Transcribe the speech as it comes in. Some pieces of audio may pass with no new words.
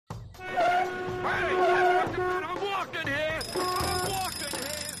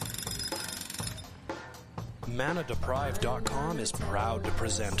ManaDeprived.com is proud to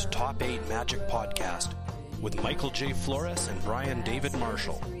present Top 8 Magic Podcast with Michael J. Flores and Brian David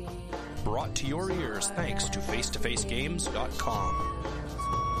Marshall. Brought to your ears thanks to FacetoFaceGames.com.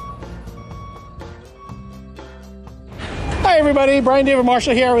 Hi everybody, Brian David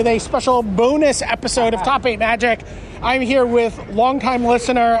Marshall here with a special bonus episode of Top 8 Magic. I'm here with longtime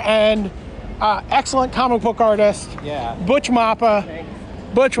listener and excellent comic book artist, Butch Mappa. Thanks.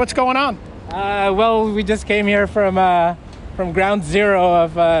 Butch, what's going on? Well, we just came here from ground zero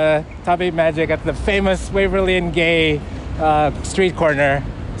of Top 8 Magic at the famous Waverly and Gay street corner.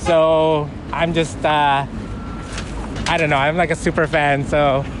 So I'm just, I don't know, I'm like a super fan,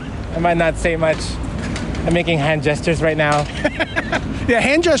 so I might not say much. I'm making hand gestures right now. Yeah,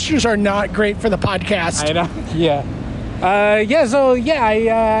 hand gestures are not great for the podcast. I know. Yeah.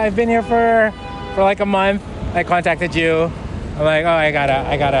 I've been here for like a month. I contacted you. I'm like, oh, I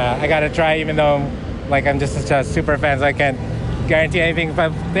gotta try, even though like I'm just such a super fan, so I can't guarantee anything.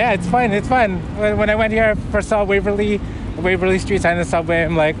 But yeah, it's fun. It's fun. When I went here first saw Waverly Street sign the subway,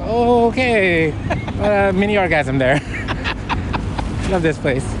 I'm like, oh, okay, mini orgasm there. Love this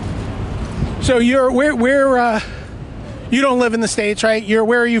place. So you're where you don't live in the States, right?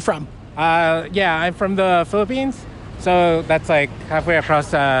 Where are you from? I'm from the Philippines. So that's like halfway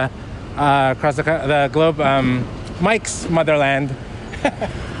across the globe. Mike's motherland.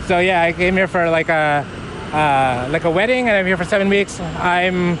 So yeah, I came here for like a wedding, and I'm here for 7 weeks. I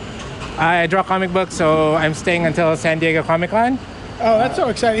draw comic books, so I'm staying until San Diego Comic-Con. Oh, that's so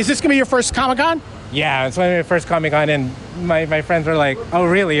exciting! Is this gonna be your first Comic-Con? Yeah, it's my first Comic-Con, and my friends were like, "Oh,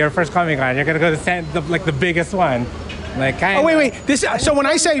 really? Your first Comic-Con? You're gonna go to the biggest one?" Like, oh wait. So when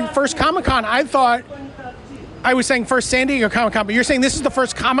I say first Comic-Con, I thought I was saying first San Diego Comic-Con, but you're saying this is the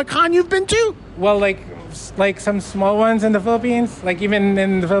first Comic-Con you've been to? Well, like some small ones in the Philippines. Like even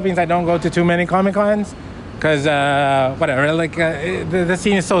in the Philippines, I don't go to too many Comic-Cons because whatever. Like the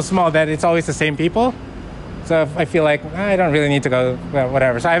scene is so small that it's always the same people. So I feel like I don't really need to go. Well,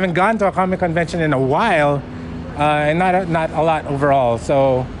 whatever. So I haven't gone to a comic convention in a while, and not a lot overall.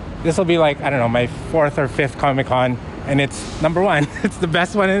 So this will be like, I don't know, my 4th or 5th Comic-Con, and it's number 1. It's the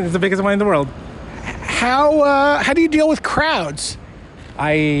best one. It's the biggest one in the world. How do you deal with crowds?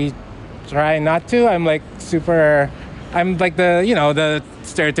 I try not to. I'm like the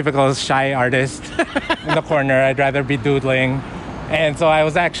stereotypical shy artist in the corner. I'd rather be doodling. And so I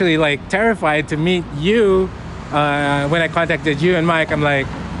was actually like terrified to meet you when I contacted you and Mike. I'm like,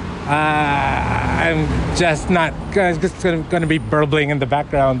 I'm just going to be burbling in the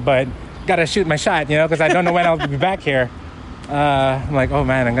background, but gotta shoot my shot, because I don't know when I'll be back here. I'm like, oh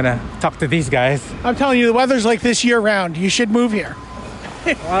man, I'm going to talk to these guys. I'm telling you, the weather's like this year round. You should move here.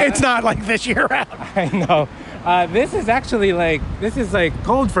 It's not like this year round. I know. This is actually like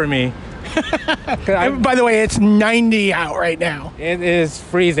cold for me. By the way, it's 90 out right now. It is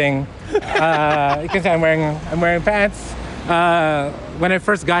freezing. You can see I'm wearing pants. When I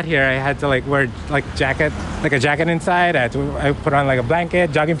first got here, I had to wear a jacket inside. I put on a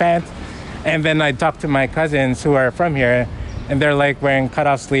blanket, jogging pants, and then I talked to my cousins who are from here, and they're wearing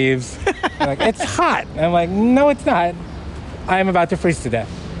cutoff sleeves. They're like, it's hot. And I'm like, no, it's not. I'm about to freeze to death.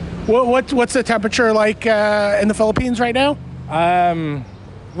 What's the temperature like in the Philippines right now?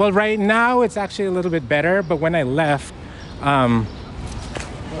 Well, right now it's actually a little bit better, but when I left,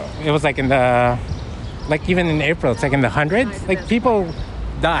 it was in the, even in April, it's in the hundreds. People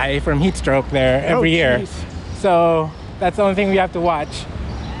die from heat stroke there every year. So that's the only thing we have to watch.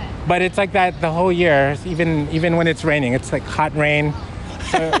 But it's like that the whole year, even when it's raining. It's hot rain.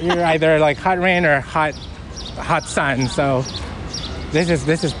 So you're either hot rain or hot sun. So this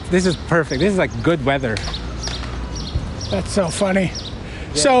is perfect. This is good weather. That's so funny.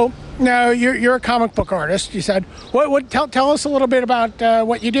 Yeah. So now you're a comic book artist. You said tell us a little bit about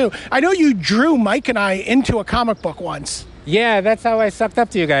what you do. I know you drew Mike and I into a comic book once. Yeah, that's how I sucked up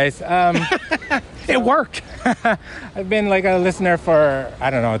to you guys. It worked. I've been a listener for, I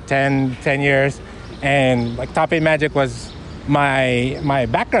don't know, 10 years, and Top 8 Magic was my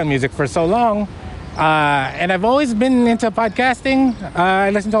background music for so long. And I've always been into podcasting. I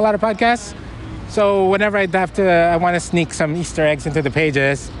listen to a lot of podcasts. So whenever I want to sneak some Easter eggs into the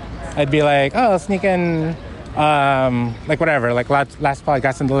pages, I'd be like, oh, I'll sneak in, whatever, Last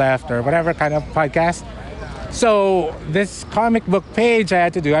Podcast on the Left or whatever kind of podcast. So this comic book page I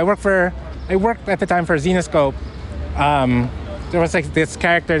had to do. I worked at the time for Zenescope. There was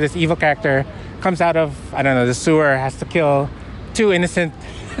this evil character comes out of, I don't know, the sewer, has to kill 2 innocent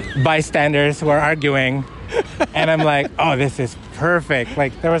bystanders who are arguing. And I'm like, oh, this is perfect.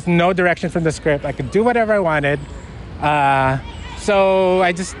 There was no direction from the script. I could do whatever I wanted. So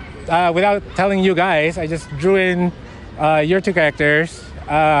I just without telling you guys, I just drew in your two characters.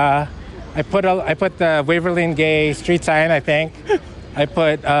 I put the Waverly and Gay street sign, I think. I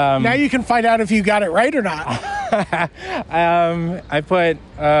put... now you can find out if you got it right or not. I put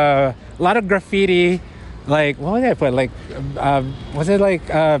a lot of graffiti. Like, what did I put? Like, was it like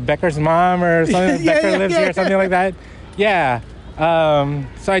Becker's mom or something? Yeah, Becker lives here or something like that? Yeah.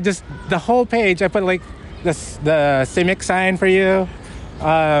 So I just, the whole page, I put like the CIMIC sign for you.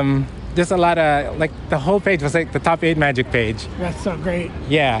 Just a lot of, like, the whole page was like the top 8 Magic page. That's so great.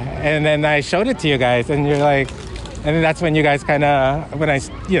 Yeah. And then I showed it to you guys, and you're like, and then that's when you guys kind of,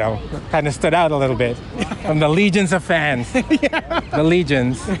 kind of stood out a little bit from the legions of fans. Yeah. The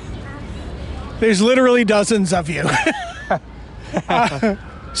legions. There's literally dozens of you.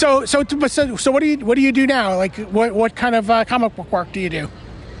 So what do you do now? Like, what kind of comic book work do you do?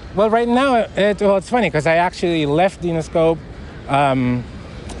 Well, right now, it's funny because I actually left Zenescope.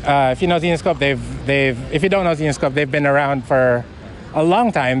 If you know Zenescope, if you don't know Zenescope, they've been around for a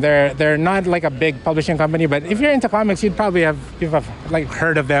long time. They're not like a big publishing company, but if you're into comics, you've like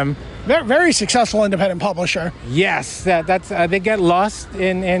heard of them. They're very successful independent publisher. Yes, that's they get lost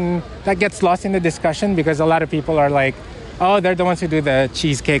in that gets lost in the discussion because a lot of people are like, oh, they're the ones who do the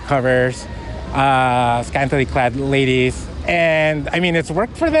cheesecake covers, scantily clad ladies, and I mean it's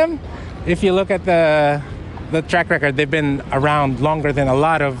worked for them. If you look at the track record, they've been around longer than a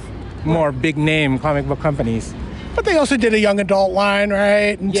lot of more big name comic book companies. But they also did a young adult line,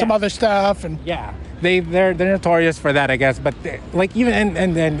 right, and some other stuff, and yeah, they're notorious for that, I guess. But like even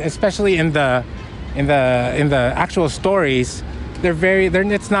and especially in the actual stories,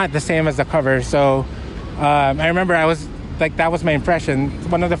 it's not the same as the cover. So I remember that was my impression.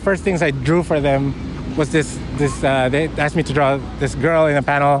 One of the first things I drew for them was this. They asked me to draw this girl in a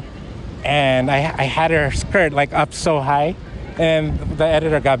panel, and I had her skirt like up so high, and the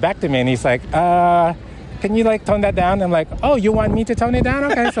editor got back to me and he's like, can you like tone that down? I'm like, oh, you want me to tone it down?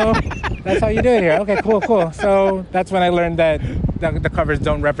 Okay, so that's how you do it here. Okay, cool. So that's when I learned that the covers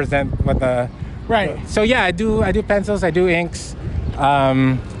don't represent what the... Right. So yeah, I do pencils, I do inks.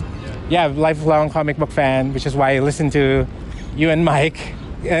 Lifelong comic book fan, which is why I listen to you and Mike.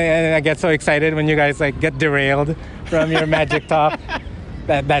 And I get so excited when you guys like get derailed from your Magic talk,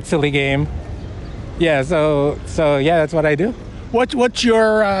 that silly game. Yeah, so yeah, that's what I do. What's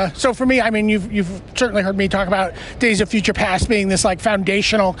your so for me, I mean, you've certainly heard me talk about Days of Future Past being this like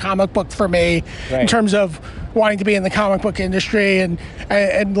foundational comic book for me, right, in terms of wanting to be in the comic book industry and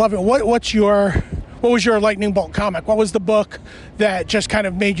love it. What was your lightning bolt comic? What was the book that just kind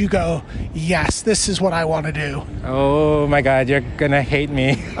of made you go, yes, this is what I want to do? Oh my God, you're gonna hate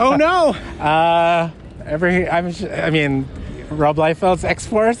me. Oh no. Rob Liefeld's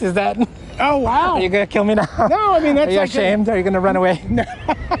X-Force, is that? Oh wow! Are you gonna kill me now? No, I mean that's. Are you ashamed? Are you gonna run away? No.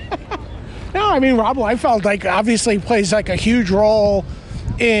 No, I mean Rob Liefeld like obviously plays like a huge role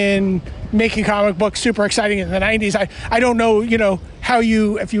in making comic books super exciting in the 90s. I don't know,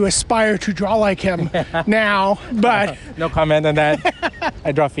 if you aspire to draw like him now, but no comment on that.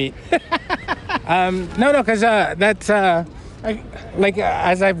 I draw feet. Because that's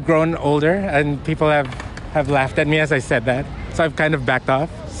as I've grown older and people have laughed at me as I said that, so I've kind of backed off.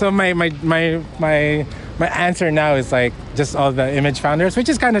 So my answer now is like just all the Image founders, which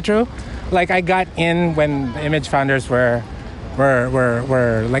is kind of true. Like I got in when the Image founders were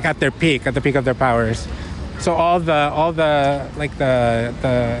like at their peak, at the peak of their powers. So all the like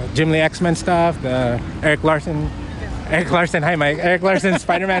the Jim Lee X-Men stuff, the Eric Larson, hi Mike, Eric Larson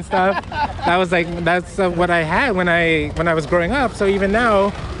Spider-Man stuff. That's what I had when I was growing up. So even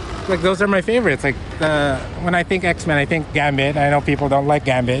now, like those are my favorites. Like when I think X-Men, I think Gambit. I know people don't like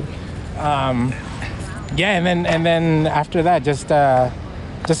Gambit. And then after that, just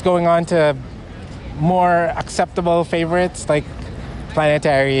going on to more acceptable favorites like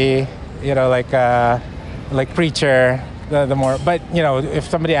Planetary, like Preacher. The more, but if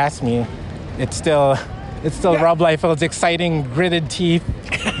somebody asks me, it's still Rob Liefeld's exciting gritted teeth,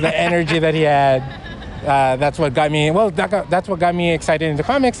 the energy that he had. That's what got me. Well, that's what got me excited into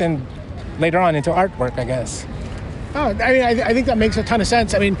comics and later on into artwork, I guess. Oh, I think that makes a ton of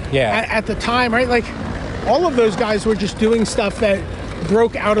sense. I mean, yeah. At the time, right? Like, all of those guys were just doing stuff that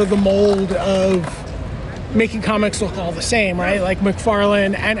broke out of the mold of making comics look all the same, right? Like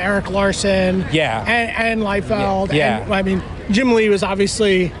McFarlane and Eric Larson, yeah, and Liefeld, yeah. And, I mean, Jim Lee was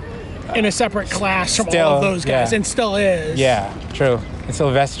obviously in a separate class from all of those guys, and still is. Yeah, true. And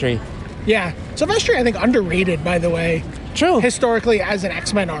Silvestri. Yeah, Silvestri, I think, underrated, by the way. True. Historically, as an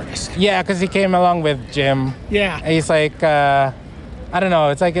X-Men artist. Yeah, because he came along with Jim. Yeah. And he's like, I don't know.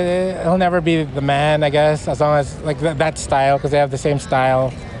 It's like he'll never be the man, I guess, as long as like that style, because they have the same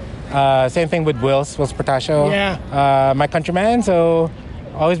style. Same thing with Wills Portacio. Yeah. My countryman, so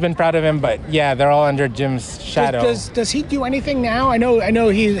always been proud of him. But yeah, they're all under Jim's shadow. Does he do anything now? I know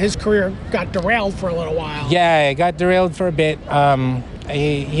his career got derailed for a little while. Yeah, it got derailed for a bit.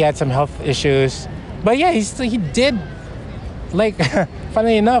 He had some health issues. But yeah, he did, like,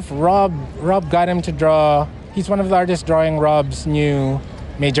 funnily enough, Rob got him to draw. He's one of the artists drawing Rob's new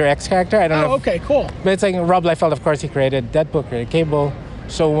Major X character. I don't know. Okay, cool. But it's like Rob Liefeld, of course, he created Deadpool, created Cable.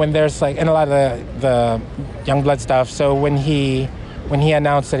 So when there's like, and a lot of the Youngblood stuff. So when he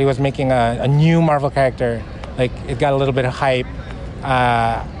announced that he was making a new Marvel character, like it got a little bit of hype.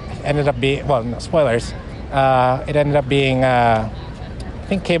 Ended up being, well, no, spoilers. It ended up being, I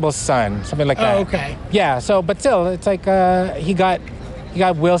think Cable's son, something like that. Oh, okay. Yeah. So, but still, it's like he got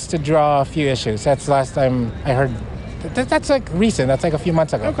Wills to draw a few issues. That's the last time I heard. That's like recent. That's like a few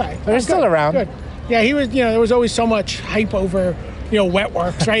months ago. Okay. But they're still around. Good. Yeah, he was. There was always so much hype over,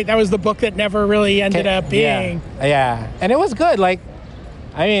 Wetworks, right? That was the book that never really ended up being. Yeah, and it was good. Like,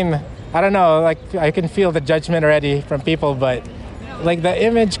 I mean, I don't know. Like, I can feel the judgment already from people, but like the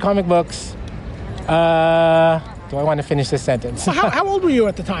Image comic books. Do I want to finish this sentence? How old were you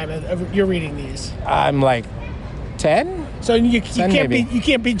at the time of you're reading these? I'm like 10. So you 10 can't maybe. be you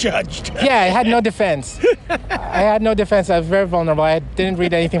can't be judged. Yeah, I had no defense. I was very vulnerable. I didn't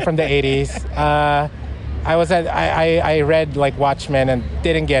read anything from the 80s. I read like Watchmen and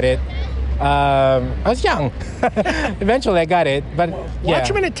didn't get it. I was young. Eventually I got it, but yeah.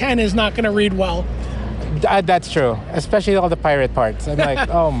 Watchmen at 10 is not going to read well. That's true, especially all the pirate parts. I'm like,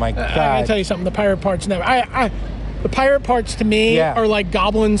 oh my god. I'm going to tell you something. The pirate parts never. The pirate parts to me are like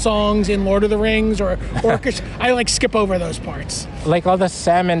goblin songs in Lord of the Rings or orchestra. I like skip over those parts. Like all the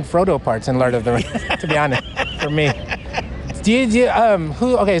Sam and Frodo parts in Lord of the Rings, to be honest, for me.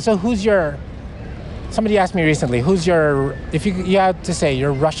 So who's your? Somebody asked me recently, who's your? If you had to say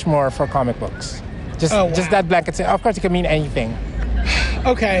your Rushmore for comic books, just that blanket. Of course, it can mean anything.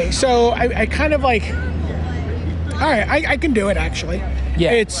 Okay, so I kind of like. All right, I can do it actually.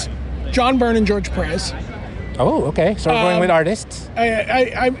 Yeah. It's John Byrne and George Perez. Oh, okay. So we're going with artists.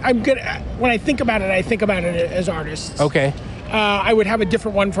 I'm good. When I think about it, I think about it as artists. Okay. I would have a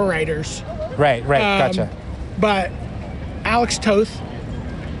different one for writers. Right. Gotcha. But Alex Toth.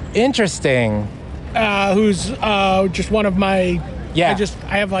 Interesting. Who's just one of my. Yeah.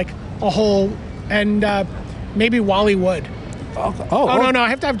 I have like a whole, and maybe Wally Wood. No! I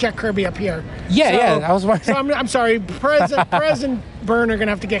have to have Jack Kirby up here. Yeah. I was wondering. So I'm sorry. Perez and Byrne are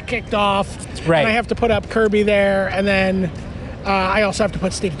gonna have to get kicked off. Right. And I have to put up Kirby there, and then I also have to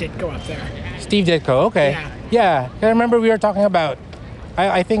put Steve Ditko up there. Steve Ditko. Okay. Yeah. I remember we were talking about.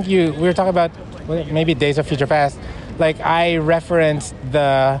 I think we were talking about maybe Days of Future Past. Like I referenced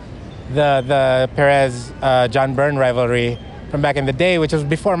the Perez John Byrne rivalry from back in the day, which was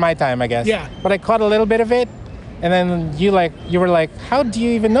before my time, I guess. Yeah. But I caught a little bit of it. And then you were like, how do you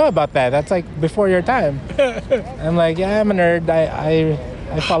even know about that? That's like before your time. I'm like, yeah, I'm a nerd.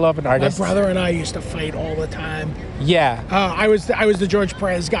 I follow up an artist. My brother and I used to fight all the time. Yeah. I was the George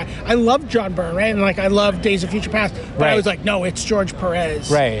Perez guy. I loved John Byrne, right? And like I loved Days of Future Past, but I was like, no, it's George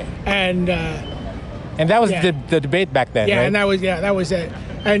Perez. Right. And that was the debate back then. Yeah, right? and that was it.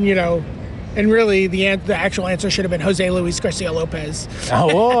 And and really, the actual answer should have been Jose Luis Garcia Lopez.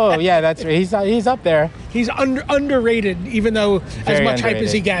 Oh, yeah, that's right. He's up there. He's underrated, even though Very as much underrated. hype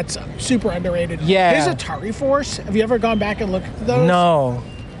as he gets, super underrated. Yeah. His Atari Force. Have you ever gone back and looked at those? No.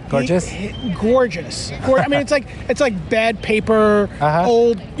 Gorgeous. Gorgeous. I mean, it's like bad paper,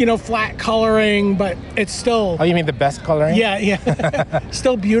 old, flat coloring, but it's still. Oh, you mean the best coloring? Yeah.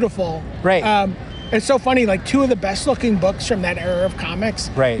 Still beautiful. Right. It's so funny, like two of the best looking books from that era of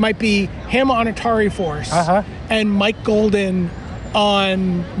comics might be him on Atari Force and Mike Golden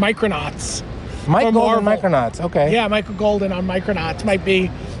on Micronauts. Mike Golden Micronauts, okay. Yeah, Michael Golden on Micronauts might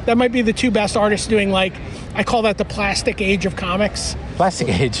be the two best artists doing, like, I call that the plastic age of comics. Plastic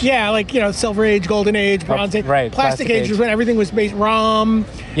age? Yeah, like, Silver Age, Golden Age, Bronze Age. Right. Plastic Age was when everything was based ROM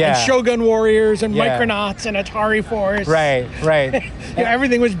and Shogun Warriors and Micronauts and Atari Force. Right.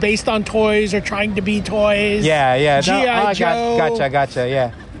 Everything was based on toys or trying to be toys. Yeah. G.I. Joe. Gotcha,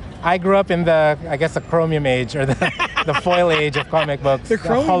 yeah. I grew up in the Chromium age or the foil age of comic books. The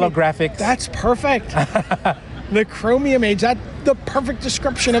holographics. That's perfect. The Chromium age, that's the perfect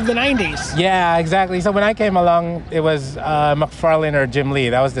description of the 90s. Yeah, exactly. So when I came along, it was McFarlane or Jim Lee.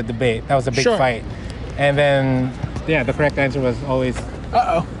 That was the debate. That was a big fight. And then, the correct answer was always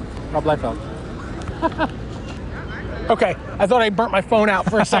Rob Liefeld. Okay, I thought I burnt my phone out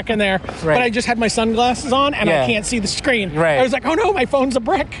for a second there, but I just had my sunglasses on and I can't see the screen. Right. I was like, oh no, my phone's a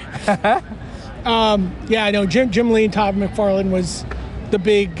brick. I know Jim Lee and Todd McFarlane was the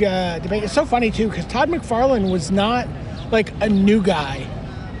big debate. It's so funny too because Todd McFarlane was not like a new guy.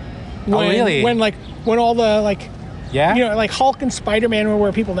 Really? When all the like. Yeah. You know, like Hulk and Spider-Man were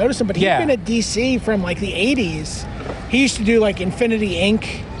where people noticed him, but he'd Yeah. been at DC from like the 80s. He used to do like Infinity Inc.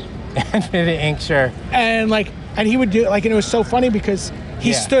 Infinity Inc. Sure. and he would do like, and it was so funny because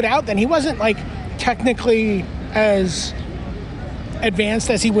he Yeah. stood out then. He wasn't like technically as advanced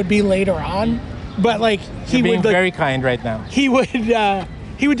as he would be later on, but like he You're being would like, very kind right now. he would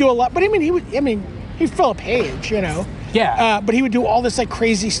do a lot. But he'd fill a page, you know. Yeah. But he would do all this like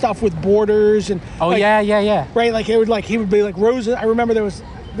crazy stuff with borders and. Oh like, yeah. Right, like he would be like Rosa. I remember there was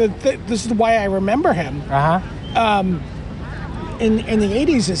this is why I remember him in the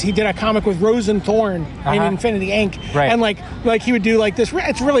 80s is he did a comic with Rose and Thorn in Infinity Inc. Right. And like he would do like this.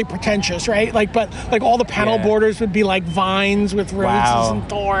 It's really pretentious, right? Like, but like all the panel Yeah. borders would be like vines with roses Wow. and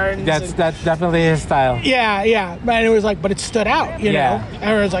thorns. That's definitely his style. Yeah. And it was like, but it stood out, you Yeah. know.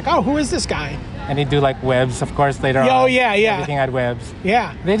 And it was like, oh, who is this guy? And he'd do like webs, of course, later on. Oh, yeah. Everything had webs.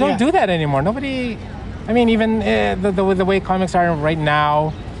 Yeah. They don't yeah. do that anymore. Nobody. I mean, even the way comics are right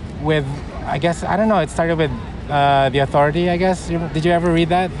now, with I guess I don't know. It started with The Authority. I guess. Did you ever read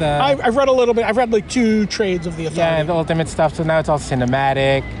that? I've read a little bit. I've read like 2 trades of The Authority. Yeah, the Ultimate stuff. So now it's all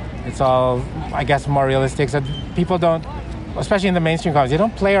cinematic. It's all, I guess, more realistic. So people don't, especially in the mainstream comics, they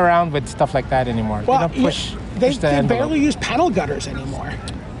don't play around with stuff like that anymore. Well, they don't push. They push the envelope. barely use panel gutters anymore.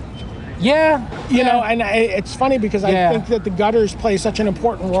 Yeah. You know, and it's funny because I think that the gutters play such an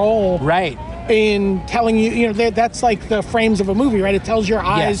important role Right. in telling you, you know, that's like the frames of a movie, right? It tells your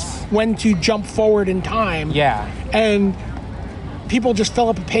eyes Yes. when to jump forward in time. Yeah. And people just fill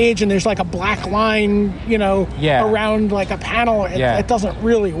up a page and there's like a black line, you know, Yeah. around like a panel. It doesn't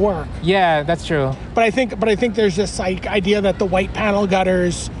really work. Yeah, that's true. But I think there's this like idea that the white panel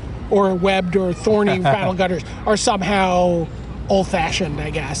gutters or webbed or thorny panel gutters are somehow old-fashioned, I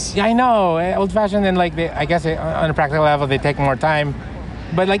guess. Yeah, I know. Old-fashioned and like, I guess on a practical level, they take more time.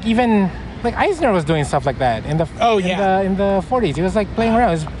 But like even like Eisner was doing stuff like that in the in the 40s. He was like playing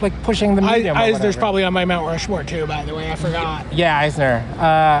around. He was like pushing the medium. Eisner's probably on my Mount Rushmore too, by the way. I forgot. Yeah, Eisner.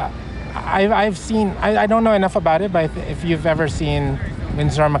 I've seen. I don't know enough about it, but if you've ever seen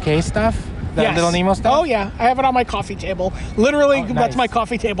Winsor McKay stuff, the Yes. Little Nemo stuff. Oh yeah, I have it on my coffee table. Literally, Oh, that's nice. my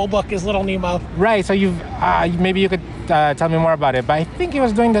coffee table book is Little Nemo. Right. So you've maybe you could tell me more about it. But I think he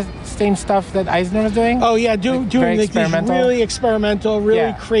was doing the same stuff that Eisner was doing. Oh yeah, doing very like these experimental. really experimental, really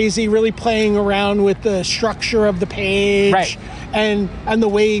Yeah. crazy, really playing around with the structure of the page, Right. and the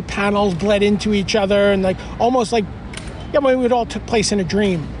way panels bled into each other, and like almost like it all took place in a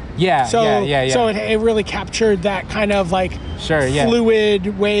dream. Yeah. So yeah. so it really captured that kind of like Sure, yeah.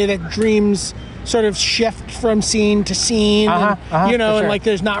 fluid way that dreams sort of shift from scene to scene, and, you know, for and sure. like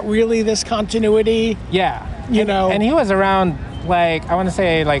there's not really this continuity. Yeah. You know. And he was around like I want to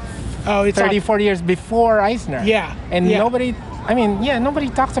say like Oh, it's 30, all- 40 years before Eisner. Yeah, And yeah. nobody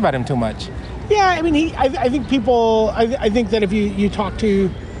talks about him too much. Yeah, I mean, I think people. I think that if you talk to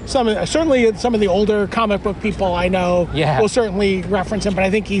certainly some of the older comic book people I know, Yeah. will certainly reference him. But I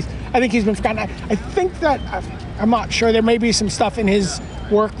think he's been forgotten. I think that I'm not sure. There may be some stuff in his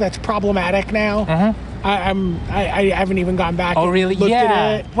work that's problematic now. I haven't even gone back. Oh, and really? looked Yeah.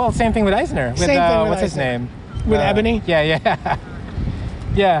 at it. Well, same thing with Eisner. With, Same thing with what's his Eisner. name? With Ebony? Yeah.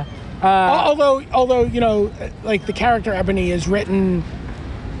 Yeah. Although you know, like the character Ebony is written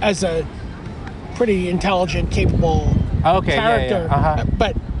as a pretty intelligent, capable Okay, yeah, character, yeah.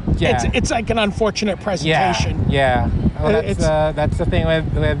 but Yeah. it's like an unfortunate presentation. Yeah. Well, It's- that's the thing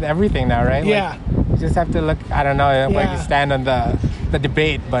with everything now, right? Yeah. Like, you just have to look. I don't know where Yeah. you stand on the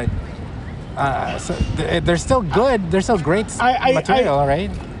debate, but they're still good. They're still great material, right?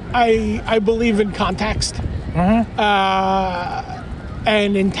 I believe in context Mm-hmm.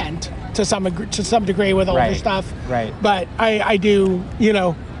 and intent to some degree with older Right. stuff. Right. But I do, you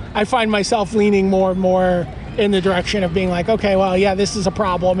know, I find myself leaning more and more in the direction of being like, okay, well, yeah, this is a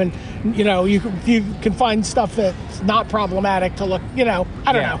problem, and you know, you can find stuff that's not problematic to look, you know,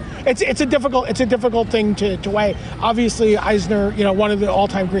 I don't Yeah. know. It's a difficult thing to weigh. Obviously, Eisner, you know, one of the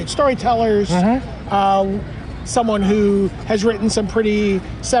all-time great storytellers. Mm-hmm. Someone who has written some pretty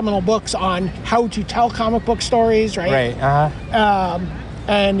seminal books on how to tell comic book stories, right? Right.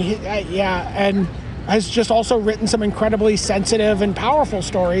 And and has just also written some incredibly sensitive and powerful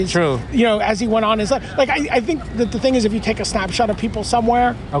stories. True. You know, as he went on his life. Like, I think that the thing is, if you take a snapshot of people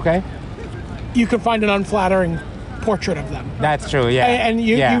somewhere, Okay. you can find an unflattering portrait of them. That's true. Yeah. And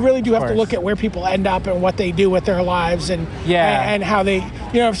you really do have to look at where people end up and what they do with their lives, and and how they,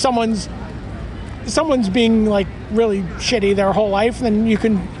 you know, if someone's being like really shitty their whole life, then you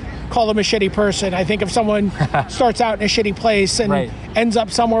can call them a shitty person. I think if someone starts out in a shitty place and Right. ends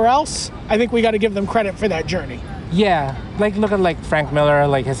up somewhere else, I think we got to give them credit for that journey. Yeah, like look at like Frank Miller,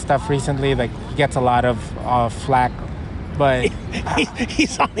 like his stuff recently, like he gets a lot of flack, but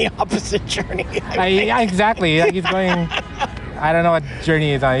He's on the opposite journey. yeah, exactly. Like he's going. I don't know what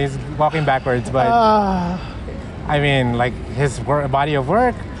journey he's on. He's walking backwards, but I mean, like his body of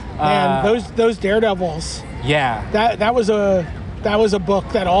work. Man, those Daredevils. Yeah, That was a book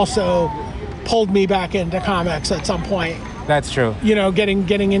that also pulled me back into comics at some point. that's true. You know,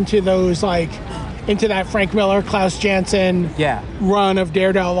 getting into those into that Frank Miller, Klaus Janson Yeah, run of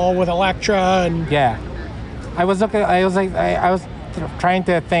Daredevil with Elektra and yeah. I was trying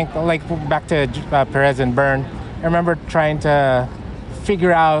to think like back to Perez and Byrne. I remember trying to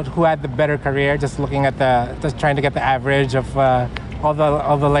figure out who had the better career, just looking at just trying to get the average of all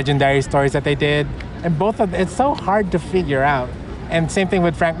the legendary stories that they did, and it's so hard to figure out. And same thing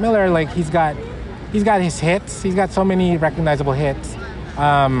with Frank Miller, like he's got his hits, he's got so many recognizable hits.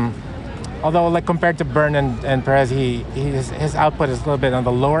 Although like compared to Byrne and Perez, his output is a little bit on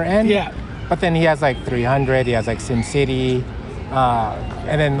the lower end. Yeah. But then he has like 300, he has like Sin City,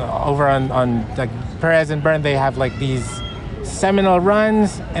 and then over on like Perez and Byrne, they have like these seminal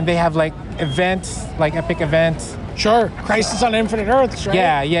runs, and they have like events, like epic events. Sure, Crisis on Infinite Earths, right?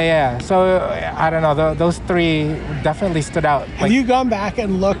 Yeah. So I don't know, those three definitely stood out. Have you gone back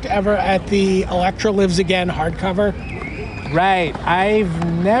and looked ever at the Elektra Lives Again hardcover? Right, I've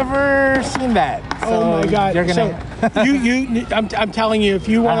never seen that. So Oh my God! You're gonna. So I'm telling you, if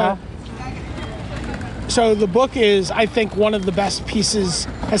you want to. Uh-huh. So the book is, I think, one of the best pieces,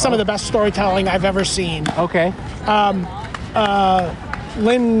 has some of the best storytelling I've ever seen. Okay.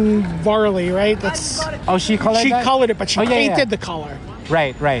 Lynn Varley, right? She colored She that? colored it, but she Oh, yeah, painted yeah. the color.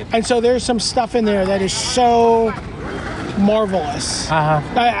 Right. And so there's some stuff in there that is so marvelous.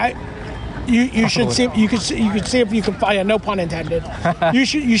 You should see. You could see if you can find. No pun intended. you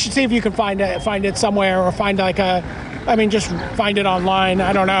should see if you can find it somewhere, or find just find it online.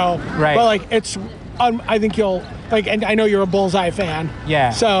 I don't know. Right. But like it's, I think you'll like, and I know you're a Bullseye fan.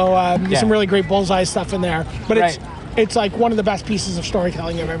 Yeah. So there's Yeah. some really great Bullseye stuff in there. But Right. it's like one of the best pieces of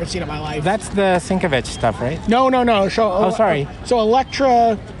storytelling I've ever seen in my life. That's the Sienkiewicz stuff, right? No. So, sorry. So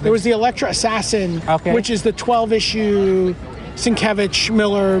Elektra, there was the Elektra Assassin, Okay. which is the 12-issue Sienkiewicz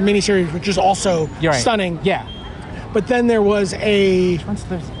Miller miniseries, which is also You're right. stunning. Yeah. But then there was Who Then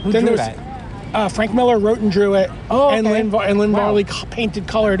drew there was- that? Frank Miller wrote and drew it, Oh, and okay. Lynn Wow. Varley painted,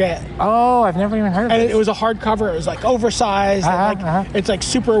 colored it. Oh, I've never even heard of And it. it was a hardcover. It was like oversized. and it's like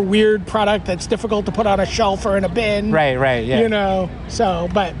super weird product that's difficult to put on a shelf or in a bin. Right, yeah. You know. So,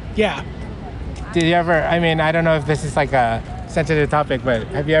 but yeah. Did you ever, I mean, I don't know if this is like a sensitive topic, but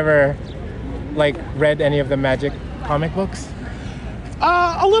have you ever like read any of the Magic comic books?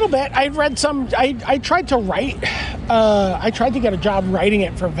 A little bit. I read some. I tried to write. I tried to get a job writing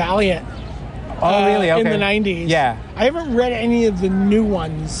it for Valiant. Oh, really? Okay. In the 90s. Yeah. I haven't read any of the new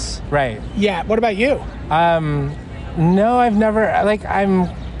ones Right. yet. What about you? No, I've never, like, I'm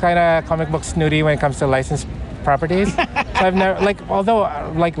kind of comic book snooty when it comes to licensed properties. So I've never, like,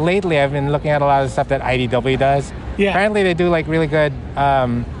 although, like, lately I've been looking at a lot of stuff that IDW does. Yeah. Apparently they do, like, really good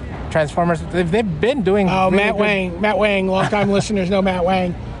Transformers. They've been doing really Matt good- Wang. Matt Wang. Long-time listeners know Matt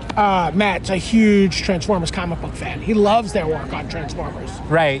Wang. Matt's a huge Transformers comic book fan. He loves their work on Transformers.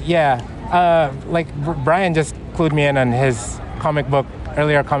 Right, yeah. Like Brian just clued me in on his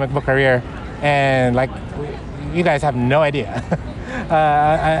earlier comic book career, and like you guys have no idea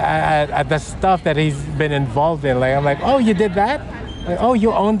at the stuff that he's been involved in. Like I'm like, oh, you did that? Like, oh,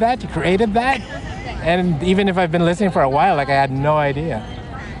 you owned that? You created that? And even if I've been listening for a while, like I had no idea.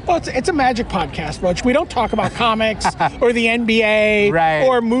 Well, it's a Magic podcast, Butch. We don't talk about comics or the NBA Right.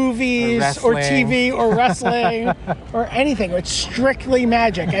 or movies or Wrestling. TV or wrestling or anything. It's strictly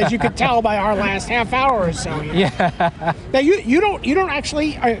Magic, as you could tell by our last half hour or so. Yeah. Now you don't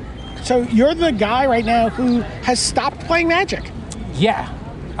actually. So you're the guy right now who has stopped playing Magic. Yeah.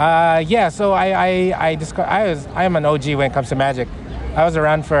 So I am an OG when it comes to Magic. I was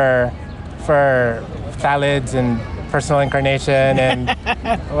around for Thalids and Personal Incarnation and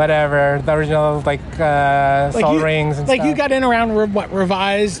whatever, the original Sol Rings and like stuff. you got in around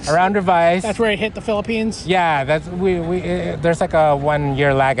Revised. Around Revised. That's where it hit the Philippines. Yeah, that's there's like a 1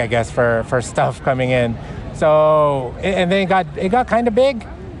 year lag, I guess, for stuff coming in. So and then it got kind of big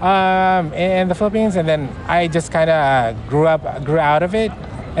in the Philippines, and then I just kind of grew out of it,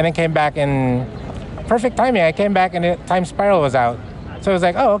 and then came back in perfect timing. I came back and Time Spiral was out. So I was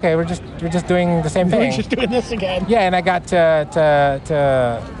like, oh, okay, we're just doing the same thing. We're just doing this again. Yeah, and I got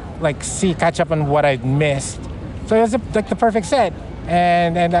to like catch up on what I'd missed. So it was like the perfect set.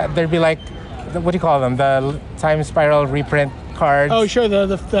 and there'd be like, what do you call them? The time spiral reprint cards. Oh, sure,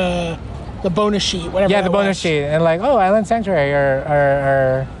 the bonus sheet, whatever. Yeah, the bonus sheet, and like, oh, Island Sanctuary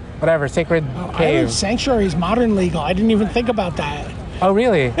or whatever, Sacred Cave. Island Sanctuary is modern legal. I didn't even think about that. Oh,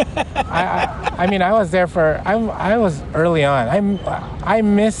 really? I mean, I was there I was early on. I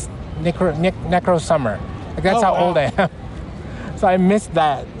missed Necro Summer. Like, that's how old I am. So I missed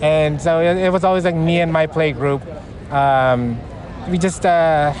that, and so it was always like me and my play group. We just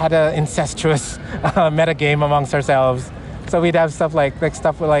had an incestuous meta game amongst ourselves. So we'd have stuff like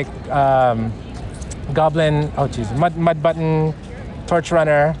stuff with like Goblin. Oh, jeez, Mud Button, Torch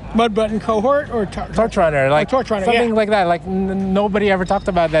Runner. Mud Button Cohort or Torch Runner, like Torch Runner, something like that. Like nobody ever talked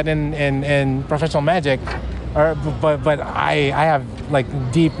about that in professional Magic. But I have like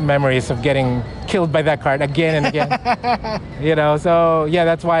deep memories of getting killed by that card again and again. You know, so yeah,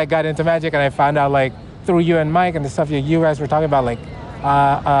 that's why I got into Magic, and I found out like through you and Mike and the stuff you guys were talking about, like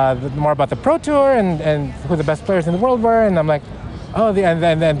more about the Pro Tour and who the best players in the world were, and I'm like, oh, and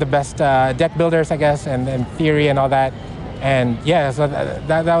then the best deck builders, I guess, and theory and all that, and yeah, so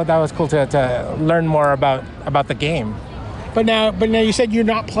that was cool to learn more about the game. But now you said you're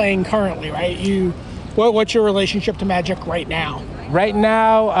not playing currently, right? What's your relationship to Magic right now? Right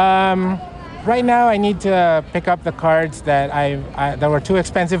now, I need to pick up the cards that that were too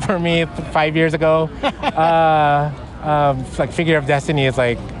expensive for me 5 years ago. Like Figure of Destiny is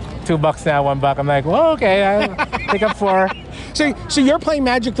like $2 now, $1. I'm like, well, okay, I'll pick up 4. So you're playing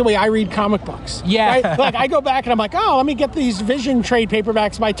Magic the way I read comic books. Yeah. Right? Like I go back and I'm like, oh, let me get these Vision trade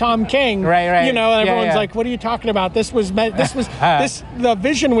paperbacks by Tom King. Right. You know, and everyone's yeah. like, what are you talking about? The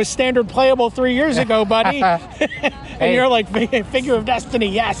Vision was standard playable 3 years ago, buddy. And Hey. you're like, Figure of Destiny,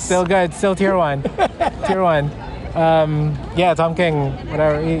 yes. Still good, still tier 1. Tier 1. Yeah, Tom King,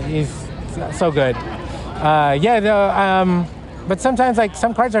 whatever, he's so good. But sometimes like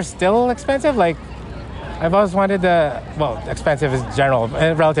some cards are still expensive. Like I've always wanted expensive is general,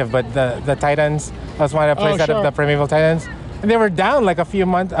 relative, but the Titans. I always wanted to play set up the Primeval Titans. And they were down like a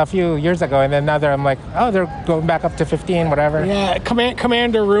few years ago, and then now they're going back up to 15, whatever. Yeah,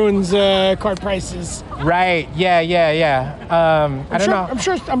 Commander ruins card prices. Right. Yeah. I don't know. I'm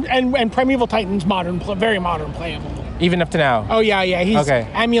sure. And Primeval Titan's very modern playable. Even up to now. Oh yeah. He's okay.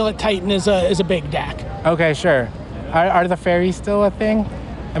 Amulet Titan is a big deck. Okay, sure. Are the fairies still a thing?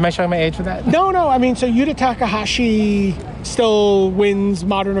 Am I showing my age with that? No. I mean, so Yuta Takahashi still wins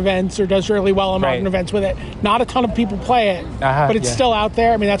modern events or does really well in modern events with it. Not a ton of people play it, but it's still out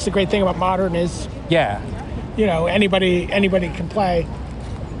there. I mean, that's the great thing about modern is, you know, anybody can play.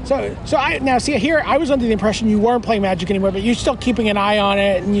 So I was under the impression you weren't playing Magic anymore, but you're still keeping an eye on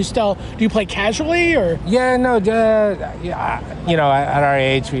it, and do you play casually or? Yeah, no, you know, at our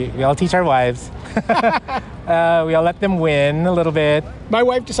age, we all teach our wives. We all let them win a little bit. My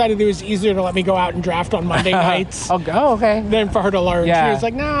wife decided it was easier to let me go out and draft on Monday nights. Oh, okay. Than for her to learn. Yeah. She was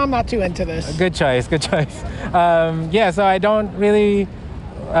like, no, I'm not too into this. Good choice. So I don't really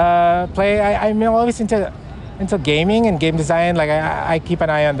play. I'm always into gaming and game design. Like I keep an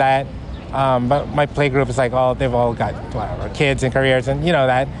eye on that. But my play group is like they've all got kids and careers and you know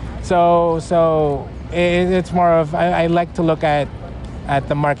that. So it's more of I like to look at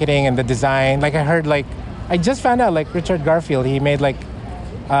the marketing and the design. Like I just found out like Richard Garfield, he made like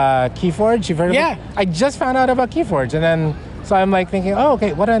Keyforge. You've heard of it? I just found out about Keyforge, and then so I'm like thinking, oh,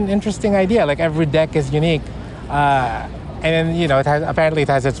 okay, what an interesting idea. Like every deck is unique. And then, you know, it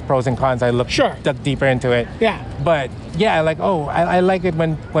has its pros and cons. I dug deeper into it. Yeah. But yeah, like I like it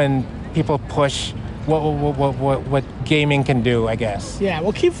when people push what gaming can do, I guess. Yeah.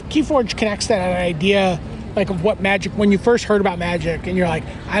 Well, Keyforge connects that idea like of what Magic, when you first heard about Magic and you're like,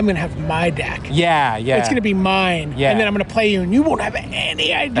 I'm going to have my deck. Yeah. It's going to be mine. Yeah. And then I'm going to play you and you won't have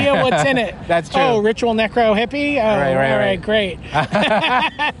any idea what's in it. That's true. Oh, Ritual Necro Hippie? Oh, right, great.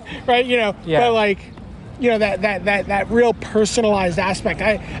 Right, you know, but like, you know, that real personalized aspect.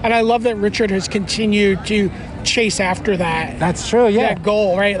 I love that Richard has continued to chase after that. That's true, yeah. That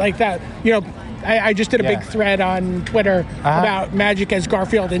goal, right? Like that, you know, I just did a big thread on Twitter about Magic as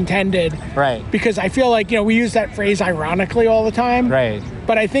Garfield intended. Right. Because I feel like, you know, we use that phrase ironically all the time. Right.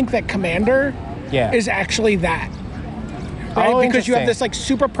 But I think that Commander is actually that. Right? Oh, because you have this like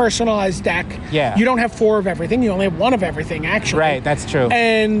super personalized deck. Yeah. You don't have 4 of everything. You only have 1 of everything, actually. Right, that's true.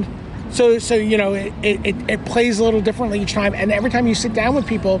 And so you know, it plays a little differently each time, and every time you sit down with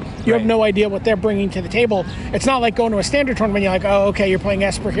people, you have no idea what they're bringing to the table. It's not like going to a standard tournament. You're like, oh, okay, you're playing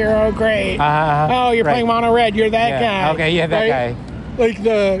Esper Hero, great. Oh, you're playing Mono Red, you're that guy. Okay, that guy. Like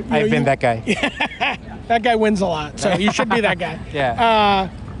I've been that guy. That guy wins a lot, so you should be that guy. Yeah.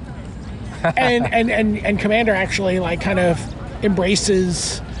 And Commander actually like kind of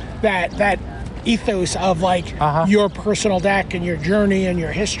embraces that ethos of like your personal deck and your journey and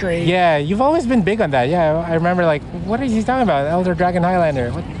your history. Yeah, you've always been big on that. Yeah, I remember like, what are you talking about? Elder Dragon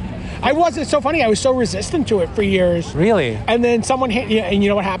Highlander. What? I was. It's so funny. I was so resistant to it for years. Really? And then and you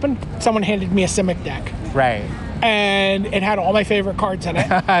know what happened? Someone handed me a Simic deck. Right. And it had all my favorite cards in it.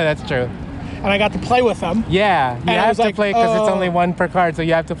 That's true. And I got to play with them. Yeah, you have to play because it's only one per card, so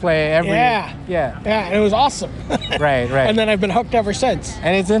you have to play every. Yeah, and it was awesome. Right. And then I've been hooked ever since.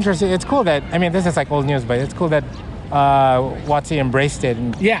 And it's interesting. It's cool that, I mean, this is like old news, but it's cool that WotC embraced it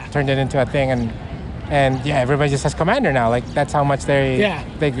and turned it into a thing, and yeah, everybody just has Commander now. Like that's how much they got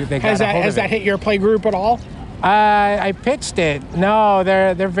a hold of it. Has that hit your play group at all? I pitched it. No,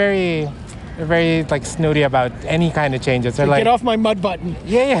 they're very like snooty about any kind of changes. They're like, get off my mud button.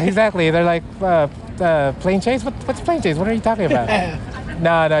 Yeah, exactly. They're like, plane chase? What's plane chase? What are you talking about?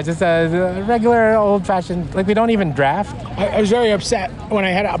 No, just a regular old-fashioned, like we don't even draft. I was very upset when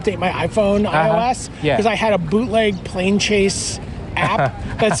I had to update my iPhone iOS because I had a bootleg plane chase app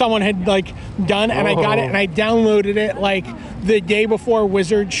that someone had like done, and I got it and I downloaded it like the day before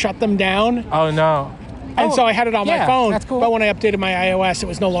Wizards shut them down. Oh no. And so I had it on my phone. That's cool. But when I updated my iOS, it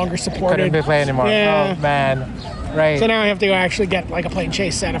was no longer supported. Couldn't play anymore. Yeah. Oh man. Right. So now I have to go actually get like a plane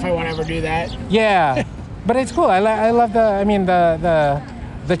chase set if I want to ever do that. Yeah. But it's cool. I love the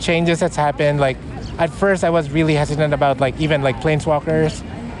changes that's happened. Like at first I was really hesitant about like even like Planeswalkers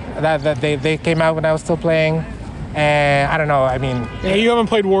that they came out when I was still playing. And I don't know. I mean, yeah, you haven't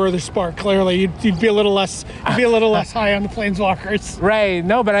played War of the Spark. Clearly, you'd be a little less. You'd be a little less high on the Planeswalkers. Right.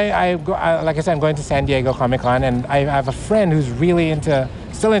 No, but I like I said, I'm going to San Diego Comic Con, and I have a friend who's really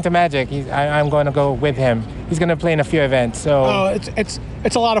still into Magic. I'm going to go with him. He's going to play in a few events. So it's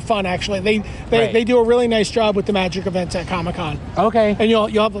a lot of fun actually. They do a really nice job with the Magic events at Comic Con. Okay. And you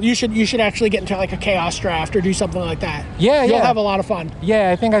should actually get into like a Chaos draft or do something like that. Yeah, you'll have a lot of fun. Yeah,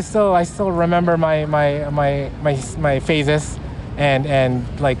 I think I still remember my phases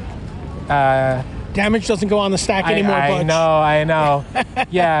and like. Damage doesn't go on the stack anymore. I know.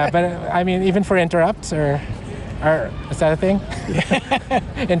 Yeah, but I mean, even for interrupts or is that a thing?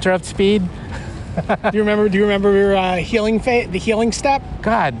 Interrupt speed. Do you remember your the healing step?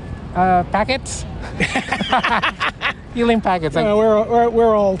 God, packets. Healing packets. Like,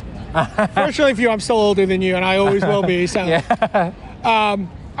 we're old. Fortunately for you, I'm still older than you, and I always will be. So. Yeah. All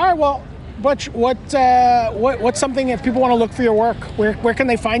right. Well, Butch, what's something if people want to look for your work? Where can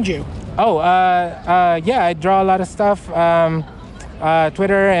they find you? Yeah, I draw a lot of stuff.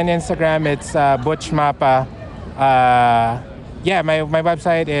 Twitter and Instagram, it's Butch Mappa. Yeah, my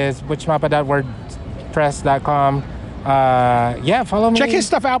website is butchmappa.wordpress.com. Yeah, follow me. Check his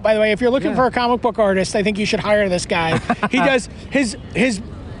stuff out, by the way. If you're looking for a comic book artist, I think you should hire this guy. He does his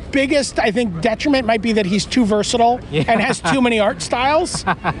biggest, I think, detriment might be that he's too versatile and has too many art styles.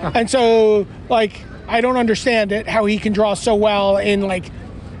 And so, like, I don't understand it, how he can draw so well in, like,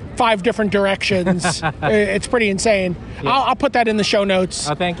 5 different directions. It's pretty insane. Yeah. I'll put that in the show notes.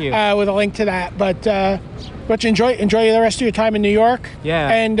 Oh, thank you. With a link to that. But enjoy the rest of your time in New York. Yeah.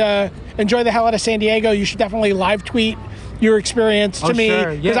 And enjoy the hell out of San Diego. You should definitely live tweet your experience to me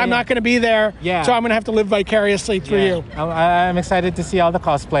because I'm not going to be there. Yeah. So I'm going to have to live vicariously through you. I'm excited to see all the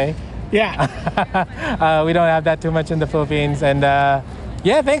cosplay. Yeah. We don't have that too much in the Philippines. And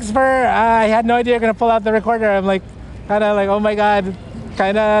yeah, thanks for, I had no idea you're going to pull out the recorder. I'm like, kind of like, oh my God,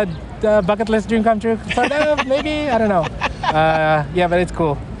 kind of bucket list dream come true. Sort of, maybe, I don't know. Yeah, but it's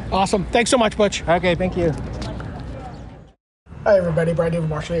cool. Awesome. Thanks so much, Butch. Okay, thank you. Hi everybody, Brian David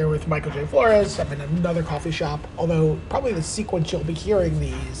Marshall here with Michael J. Flores. I'm in another coffee shop, although probably the sequence you'll be hearing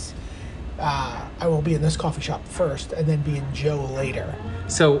these, I will be in this coffee shop first and then be in Joe later.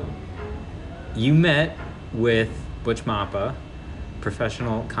 So, you met with Butch Mappa,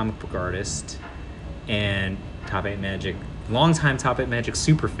 professional comic book artist, and Top 8 Magic, longtime Top 8 Magic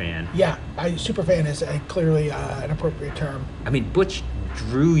super fan. Yeah, super fan is clearly an appropriate term. I mean, Butch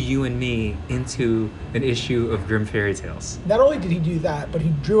drew you and me into an issue of Grimm Fairy Tales. Not only did he do that, but he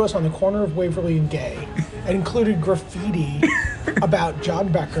drew us on the corner of Waverly and Gay and included graffiti about John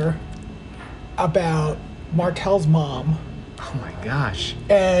Becker, about Martell's mom. Oh my gosh.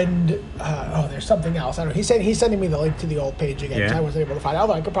 And, there's something else. I don't know. He's sending me the link to the old page again because I wasn't able to find it,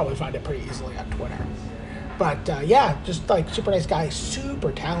 although I could probably find it pretty easily on Twitter. But, just, like, super nice guy,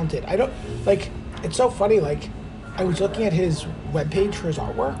 super talented. It's so funny, like, I was looking at his webpage for his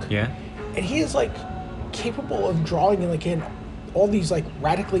artwork. Yeah. And he is, like, capable of drawing in all these, like,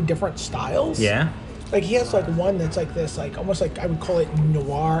 radically different styles. Yeah. Like, he has, like, one that's like this, like, almost like I would call it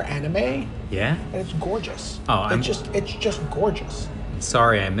noir anime. Yeah. And it's gorgeous. Oh, it's just gorgeous.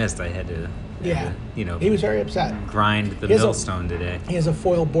 Sorry I missed. I had to Yeah. You know, He was very upset. grind the He has a- millstone today. He has a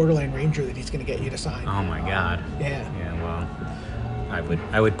foil Borderland Ranger that he's going to get you to sign. Oh my God. Yeah. Yeah. Well,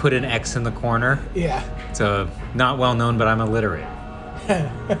 I would put an X in the corner. Yeah. It's not well known, but I'm illiterate.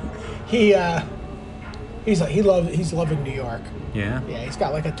 He's loving New York. Yeah. Yeah, he's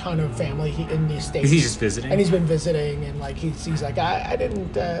got like a ton of family in these states. Is he just visiting? And he's been visiting, and like he's like, I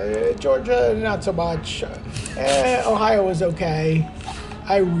didn't Georgia, not so much. Ohio was okay.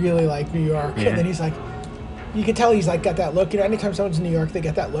 I really like New York. Yeah. And then he's like, you can tell he's like got that look. You know, anytime someone's in New York, they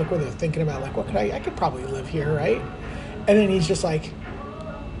get that look where they're thinking about like, what could I could probably live here, right? And then he's just like,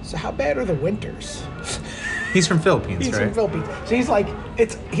 so how bad are the winters? He's from Philippines, He's right? from Philippines. So he's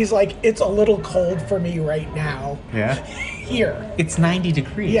like, it's a little cold for me right now. Yeah. Here. It's 90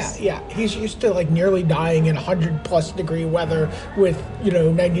 degrees. Yeah. He's used to like nearly dying in 100+ degree weather with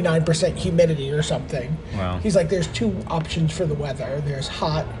 99% humidity or something. Wow. He's like, there's two options for the weather. There's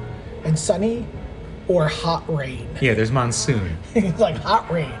hot and sunny, or hot rain. Yeah, there's monsoon. He's like,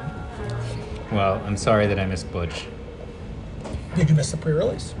 hot rain. Well, I'm sorry that I missed Butch. Did you miss the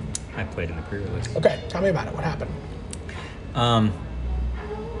pre-release? I played in the pre-release. Okay, tell me about it. What happened?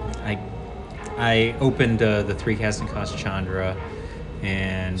 I opened the 3 casting cost Chandra,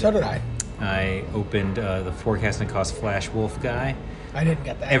 and So did I. I opened the 4 casting cost Flash Wolf guy. I didn't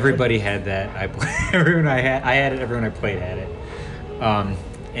get that. Everybody had that. I had it. Everyone I played had it.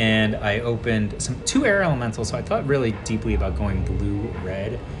 And I opened 2 air elementals. So I thought really deeply about going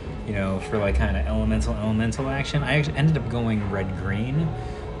blue-red, for like kind of elemental action. I actually ended up going red-green.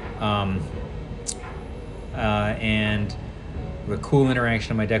 And the cool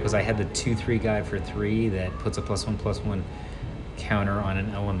interaction on my deck was I had the 2/3 guy for 3 that puts a +1/+1 counter on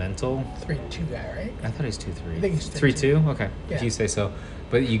an elemental. 3/2 guy, right? I thought he was 2/3. I think he's 3/2. Okay, Yeah. if you say so.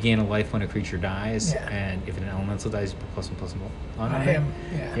 But you gain a life when a creature dies, Yeah. and if an elemental dies, you put +1/+1 on On him. him,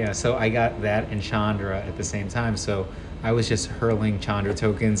 yeah. Yeah. So I got that and Chandra at the same time. So I was just hurling Chandra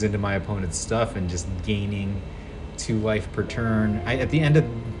tokens into my opponent's stuff and just gaining 2 life per turn. At the end of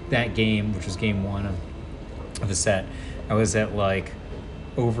that game, which was game 1 of the set, I was at like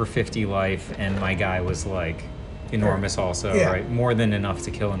over 50 life, and my guy was like enormous also, Yeah. right? More than enough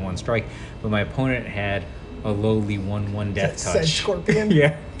to kill in 1 strike. But my opponent had a lowly 1/1 death Said touch. Scorpion?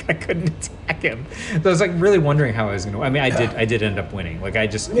 Yeah, I couldn't attack him. So I was like really wondering how I was going to. I mean, I did end up winning. Like I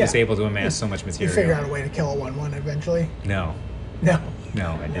just was able to amass so much You material. figure out a way to kill a 1/1 eventually? No, No.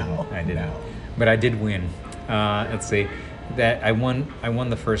 no, I didn't. No, I didn't. no. But I did win. Let's see. That I won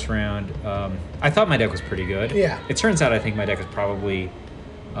the first round. I thought my deck was pretty good. Yeah. It turns out I think my deck is probably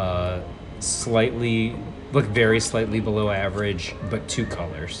very slightly below average, but 2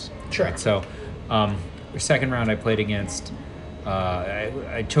 colors. Sure. Right? So, the second round I played against,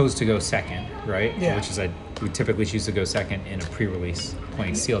 I chose to go second, right? Yeah. Which is we typically choose to go second in a pre-release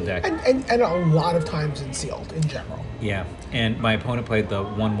playing sealed deck. And a lot of times in sealed in general. Yeah, and my opponent played the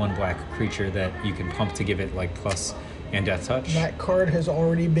 1/1 black creature that you can pump to give it like plus and death touch. That card has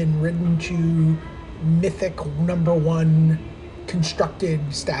already been ridden to mythic #1 constructed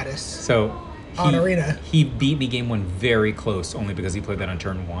status. So On Arena. he beat me game 1 very close, only because he played that on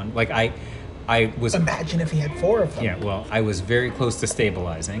turn 1. Like I was Imagine if he had 4 of them. yeah. Well, I was very close to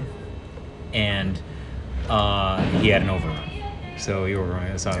stabilizing, and he had an overrun. So he overrun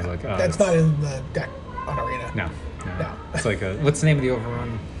it. So I was like, oh, That's not in the deck on Arena. No. No. It's like what's the name of the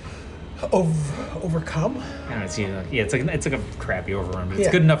overrun? Overcome? I don't know, it's like a crappy overrun, but it's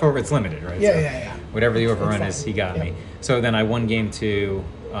Yeah. good enough over. It's limited, right? Yeah, So yeah. Whatever the overrun fine. is, he got Yeah. me. So then I won game 2,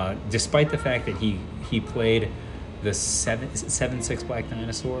 despite the fact that he played the 7/6 black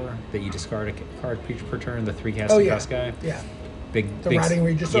dinosaur that you discard a card creature per turn, the 3 casting cost guy. Yeah. Big Riding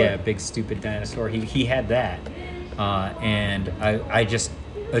Regisaur? Yeah, big stupid dinosaur. He had that, and I just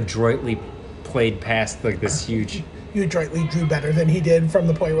adroitly played past like this huge. You adroitly drew better than he did from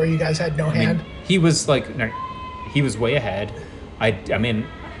the point where you guys had no hand. He was like, no, he was way ahead. I mean,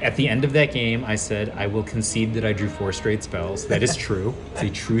 at the end of that game, I said, I will concede that I drew 4 straight spells. That is true. It's a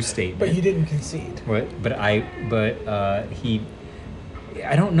true statement. But you didn't concede. What? I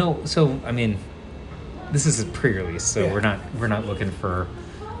don't know. So, I mean, this is a pre-release, so Yeah. we're not looking for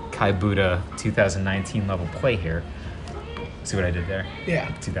Kai Buddha 2019 level play here. See what I did there? Yeah.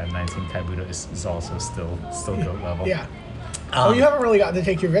 2019 Kai Buddha is also still GOAT level. Yeah. You haven't really gotten to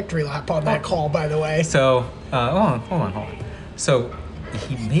take your victory lap on that call, by the way. So, hold on. So,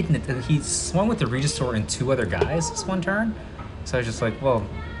 he swung with the Regisaur and 2 other guys this one turn. So I was just like, well,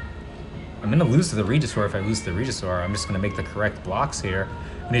 I'm going to lose to the Regisaur if I lose to the Regisaur. I'm just going to make the correct blocks here.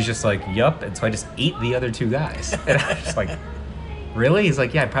 And he's just like, yup. And so I just ate the other 2 guys. And I was just like, really? He's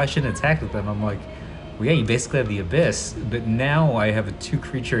like, yeah, I probably shouldn't attack with them. I'm like, well, yeah, you basically have the Abyss, but now I have a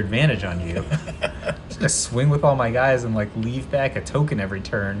 2-creature advantage on you. I swing with all my guys and like leave back a token every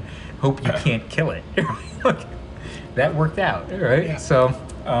turn. Hope you can't kill it. That worked out, right? Yeah. So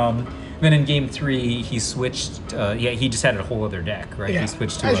then in game 3, he switched. He just had a whole other deck, right? Yeah, He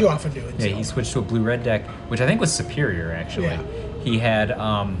switched to as you often do. he switched to a blue-red deck, which I think was superior actually. Yeah. He had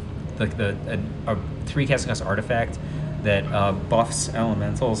like a 3 casting cost artifact that buffs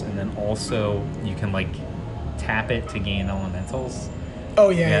elementals, and then also you can like tap it to gain elementals. Oh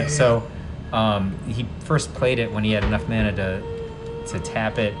yeah. So he first played it when he had enough mana to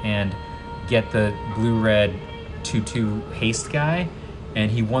tap it and get the blue-red 2/2 haste guy, and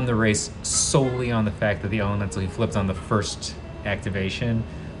he won the race solely on the fact that the elemental he flipped on the first activation,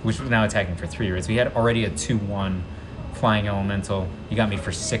 which was now attacking for 3, right? So he had already a 2/1 flying elemental. He got me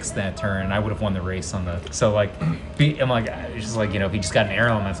for 6 that turn, and I would have won the race on the. So like, I'm like, it's just like, if he just got an air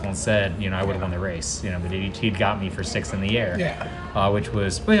elemental instead, I would have won the race. But he'd got me for 6 in the air. Yeah. Which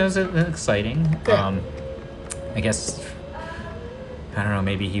was exciting. Yeah. I guess I don't know.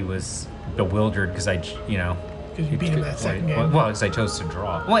 Maybe he was bewildered because Because you beat him that second game. Well, because I chose to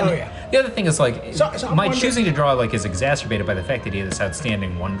draw. Well, Oh, yeah. The other thing is like So I'm my wondering- choosing to draw like is exacerbated by the fact that he had this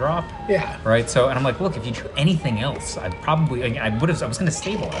outstanding 1-drop. Yeah. Right. So, and I'm like, look, if you drew anything else, I was going to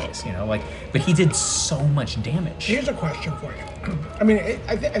stabilize. But he did so much damage. Here's a question for you. I mean,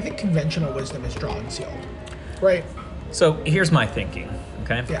 I think conventional wisdom is drawing sealed, right? So here's my thinking.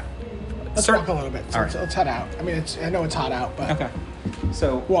 Okay. Yeah. Let's Sir- walk a little bit. All right. Let's head out. I mean, I know it's hot out, but Okay.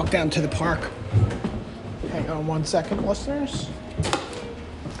 So walk down to the park. Hang on 1 second, listeners.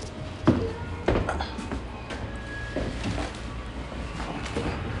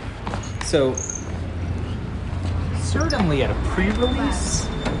 certainly at a pre-release,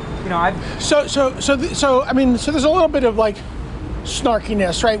 I've So I mean, so there's a little bit of like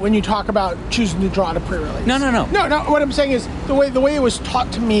snarkiness, right, when you talk about choosing to draw at a pre-release. No. No. What I'm saying is the way it was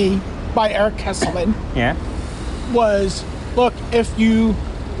taught to me by Eric Kesselman was, look, if you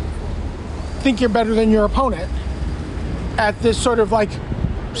think you're better than your opponent at this sort of like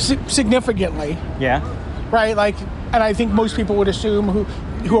significantly, right? Like, and I think most people would assume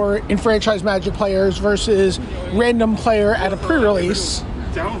who are enfranchised Magic players versus random player at a pre-release,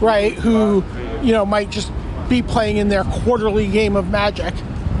 right? Who might just be playing in their quarterly game of Magic.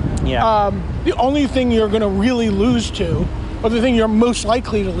 The only thing you're going to really lose to, or the thing you're most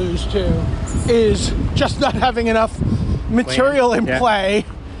likely to lose to, is just not having enough material in play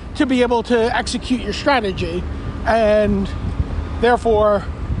to be able to execute your strategy, and therefore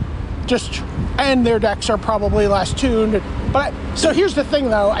and their decks are probably less tuned. But so here's the thing,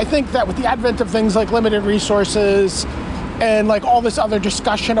 though. I think that with the advent of things like limited resources and like all this other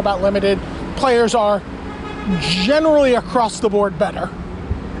discussion about limited, players are generally across the board better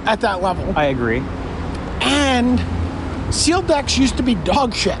at that level. I agree. And sealed decks used to be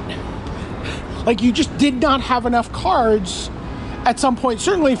dog shit. Like, you just did not have enough cards at some point,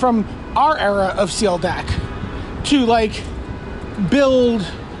 certainly from our era of sealed deck, to like build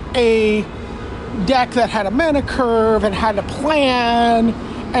a deck that had a mana curve and had a plan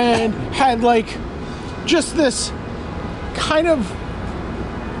and had like just this kind of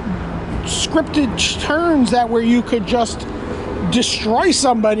scripted turns that where you could just destroy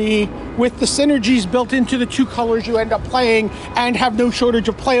somebody with the synergies built into the 2 colors you end up playing and have no shortage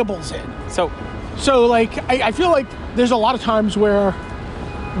of playables in. So like, I feel like there's a lot of times where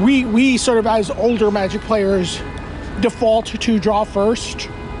we sort of, as older Magic players, default to draw first,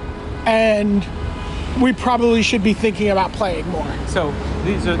 and we probably should be thinking about playing more. So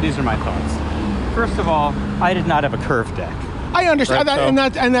these are my thoughts. First of all, I did not have a curved deck. I understand Right,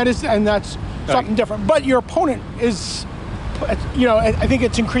 that, and that's something different. But your opponent is, I think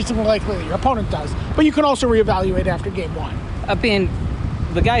it's increasingly likely that your opponent does. But you can also reevaluate after game 1.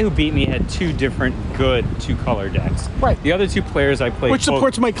 The guy who beat me had 2 different good 2-color decks. Right. The other 2 players I played, Which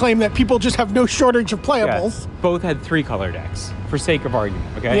supports my claim that people just have no shortage of playables. yes, both had 3-color decks, for sake of argument.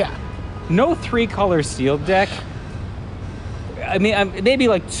 Okay. Yeah. No 3-color sealed deck. I mean, maybe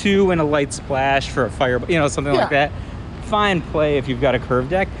like 2 and a light splash for a fire, something like that. Fine play if you've got a curved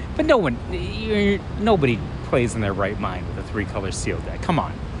deck, but nobody plays in their right mind with a 3-color sealed deck. Come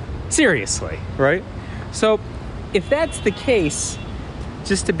on, seriously, right? So, if that's the case,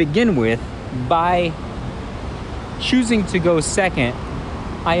 just to begin with, by choosing to go second,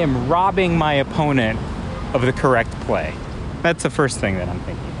 I am robbing my opponent of the correct play. That's the first thing that I'm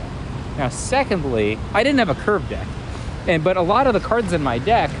thinking of. Now, secondly, I didn't have a curved deck, but a lot of the cards in my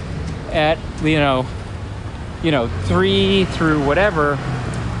deck at 3 through whatever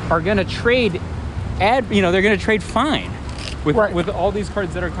are going to trade they're going to trade fine. with all these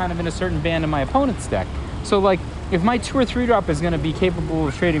cards that are kind of in a certain band in my opponent's deck. So like if my 2 or 3 drop is going to be capable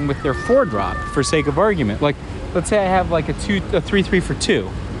of trading with their 4 drop for sake of argument, like let's say I have like a 3/3 for 2,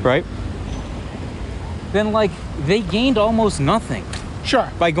 right? Then like they gained almost nothing.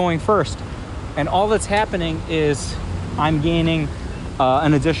 Sure. By going first. And all that's happening is I'm gaining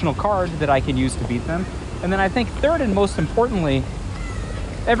an additional card that I can use to beat them. And then I think third and most importantly,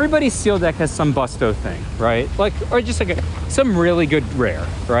 everybody's steel deck has some busto thing, right? Like, or just like some really good rare,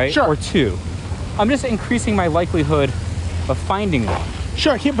 right? Sure. Or 2. I'm just increasing my likelihood of finding one.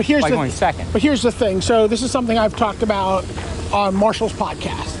 Sure, but here's by going second. But here's the thing. So this is something I've talked about on Marshall's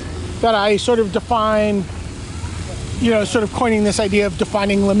podcast, that I sort of define, sort of coining this idea of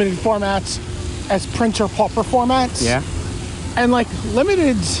defining limited formats as print or pauper formats. Yeah. And like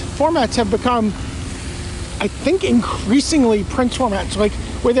limited's formats have become, I think, increasingly print formats, like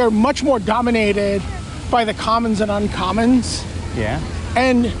where they're much more dominated by the commons and uncommons. Yeah.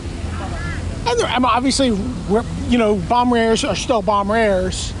 And obviously, bomb rares are still bomb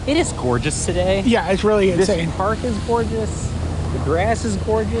rares. It is gorgeous today. Yeah, it's really insane. This park is gorgeous. The grass is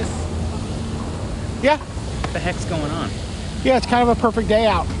gorgeous. Yeah. What the heck's going on? Yeah, it's kind of a perfect day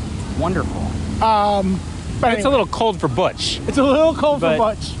out. Wonderful. But it's a little cold for Butch. It's a little cold for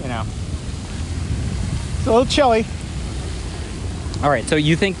Butch. It's a little chilly. All right, so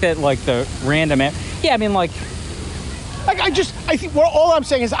you think that like the random, yeah, I mean like I think all I'm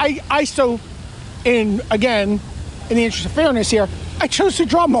saying is in the interest of fairness here, I chose to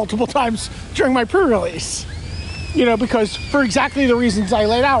draw multiple times during my pre-release. Because for exactly the reasons I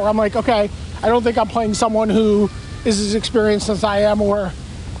laid out, where I'm like, okay, I don't think I'm playing someone who is as experienced as I am or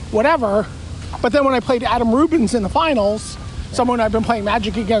whatever. But then when I played Adam Rubens in the finals, someone I've been playing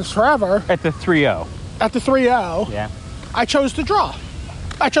Magic against forever. At the 3-0. Yeah. I chose to draw.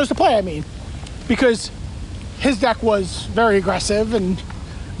 I chose to play, because his deck was very aggressive and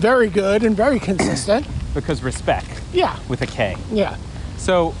very good and very consistent. Because respect. Yeah. With a K. Yeah.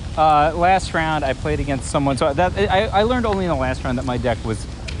 So last round I played against someone. So that I learned only in the last round that my deck was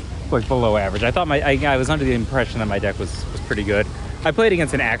like below average. I thought I was under the impression that my deck was pretty good. I played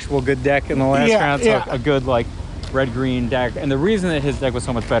against an actual good deck in the last round, so a good like red-green deck. And the reason that his deck was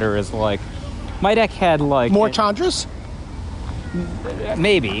so much better is like my deck had like more Chandras.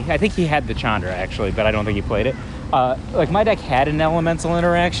 Maybe. I think he had the Chandra actually, but I don't think he played it. Like my deck had an elemental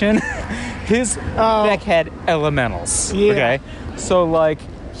interaction. His deck had elementals. Yeah. Okay. So like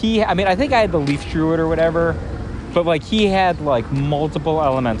I think I had the Leaf Druid or whatever, but like he had like multiple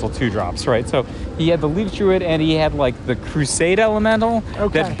elemental 2-drops, right? So he had the Leaf Druid and he had like the Crusade elemental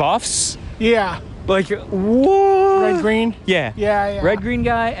that buffs. Yeah. Like what? Red green. Yeah. Yeah. Red green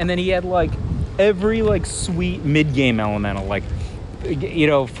guy, and then he had like every like sweet mid-game elemental, like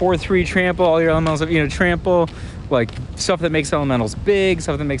 4/3 trample, all your elementals, trample, like stuff that makes elementals big,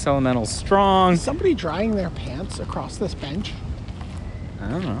 stuff that makes elementals strong. Is somebody drying their pants across this bench? I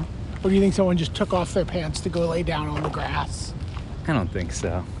don't know. Or do you think someone just took off their pants to go lay down on the grass? I don't think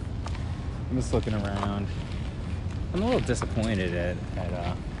so. I'm just looking around. I'm a little disappointed at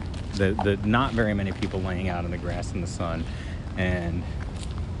the not very many people laying out in the grass in the sun, and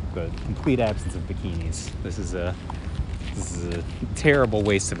the complete absence of bikinis. This is a terrible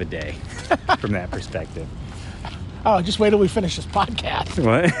waste of a day from that perspective. Oh, just wait till we finish this podcast.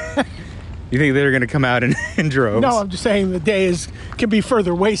 What? You think they're going to come out in droves? No, I'm just saying the day can be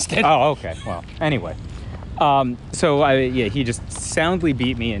further wasted. Oh, okay. Well, anyway. He just soundly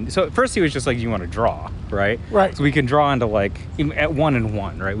beat me. And so at first he was just like, do you want to draw, right? Right. So we can draw into like, at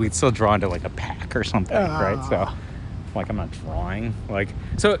 1-1, right? We'd still draw into like a pack or something, right? So like, I'm not drawing. Like,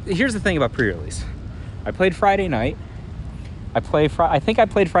 so here's the thing about pre-release. I played Friday night. I think I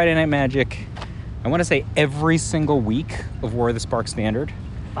played Friday Night Magic, I want to say every single week of War of the Spark Standard.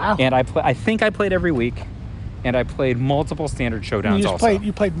 Wow. And I think I played every week, and I played multiple Standard Showdowns also.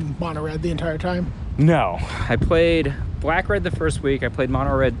 You played Mono Red the entire time? No. I played Black Red the first week. I played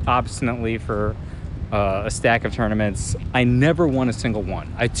Mono Red obstinately for a stack of tournaments. I never won a single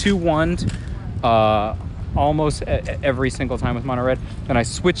one. I 2-1'd almost every single time with Mono Red. Then I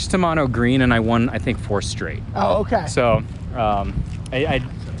switched to Mono Green, and I won, I think, 4 straight. Oh, okay. So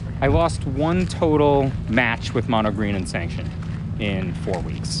I lost one total match with Mono Green and Sanction in 4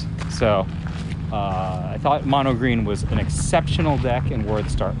 weeks. So I thought Mono Green was an exceptional deck in War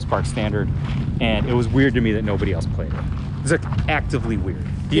of the Spark Standard, and it was weird to me that nobody else played it. It's like actively weird.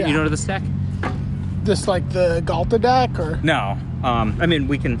 You know this deck? Just like the Galta deck, or? No. I mean,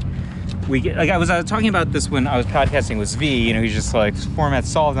 we get like I was talking about this when I was podcasting with V. He's just like, format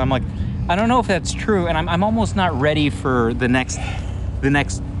solved. And I'm like, I don't know if that's true, and I'm almost not ready for the next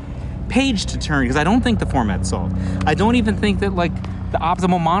page to turn because I don't think the format's solved. I don't even think that like the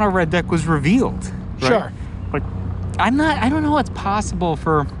optimal mono red deck was revealed. Right? Sure. Like I don't know what's possible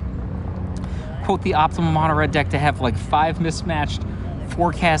for quote the optimal mono red deck to have like 5 mismatched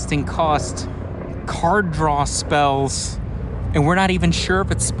forecasting cost card draw spells, and we're not even sure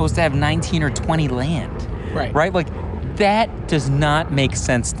if it's supposed to have 19 or 20 land. Right? Like that does not make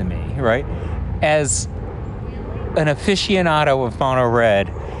sense to me, right? As an aficionado of mono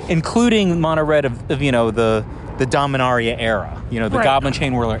red, including mono red of you know the Dominaria era, you know, the Goblin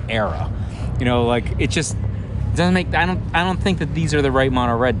Chain Whirler era. You know, like it just doesn't make I don't think that these are the right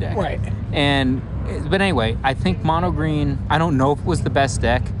mono red deck. Right. But anyway, I think mono green, I don't know if it was the best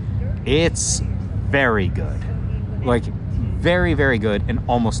deck. It's very good. Like very, very good, and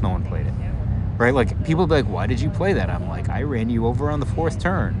almost no one played it. Right? Like people be like, why did you play that? I'm like, I ran you over on the 4th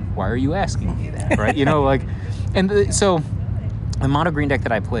turn. Why are you asking me that? Right? You know, like so the mono green deck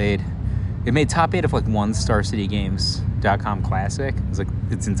that I played, it made top 8 of like one StarCityGames.com Classic. It was like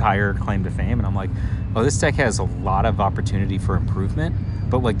its entire claim to fame, and I'm like, oh, this deck has a lot of opportunity for improvement,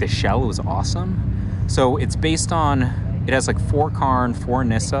 but like the shell was awesome. So it's based on, it has like 4 Karn, 4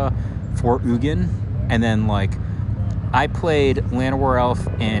 Nissa, 4 Ugin, and then like I played Llanowar Elf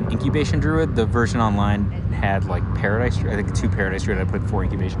and Incubation Druid. The version online had like Paradise Druid, I think 2 Paradise Druid. I played 4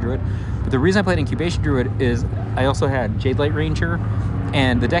 Incubation Druid. But the reason I played Incubation Druid is I also had Jade Light Ranger,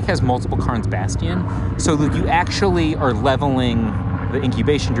 and the deck has multiple Karn's Bastion. So that you actually are leveling the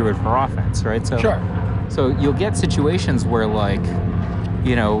Incubation Druid for offense, right? So, Sure. So you'll get situations where like,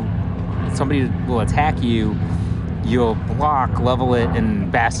 you know, somebody will attack you, you'll block, level it,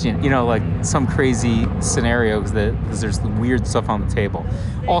 and Bastion, you know, like some crazy scenario because there's weird stuff on the table.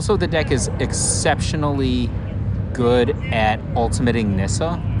 Also, the deck is exceptionally good at ultimating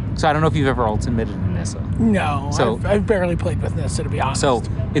Nissa. So I don't know if you've ever ultimated a Nissa. No, So- I've barely played with Nissa, to be honest. So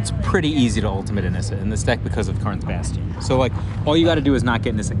it's pretty easy to ultimate a Nissa in this deck because of Karn's Bastion. So like all you got to do is not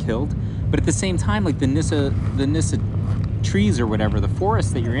get Nissa killed. But at the same time, like the Nissa trees or whatever, the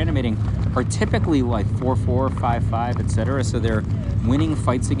forests that you're animating are typically like 4/4, 5/5, etc. So they're winning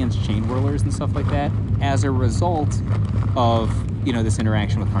fights against Chain Whirlers and stuff like that as a result of, you know, this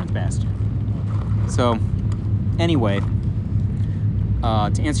interaction with Karn's Bastion. So anyway,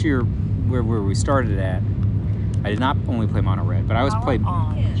 to answer your where we started at, I did not only play mono red, but I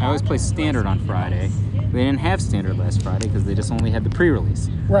always play standard on Friday. They didn't have standard last Friday because they just only had the pre-release.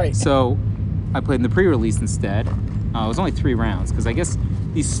 Right. So I played in the pre-release instead. It was only 3 rounds because I guess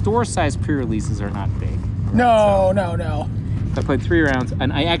these store-sized pre-releases are not big. Right? No. So I played 3 rounds,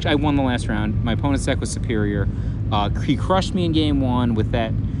 and I won the last round. My opponent's deck was superior. He crushed me in game 1 with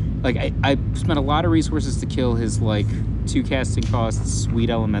that. Like I spent a lot of resources to kill his like 2 casting costs, Sweet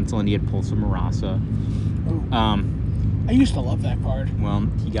Elemental, and he had Pulse of Marasa. I used to love that card. Well,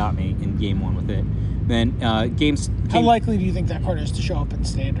 he got me in game 1 with it. Then How likely do you think that card is to show up in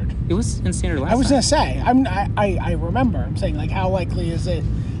standard? It was in standard last I was time. gonna say, I remember. I'm saying, like, how likely is it?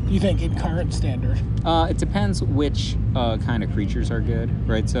 Do you think in current standard? It depends which kind of creatures are good,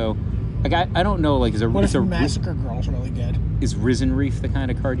 right? So, like, I don't know. Like, What if Massacre Girl's really good? Is Risen Reef the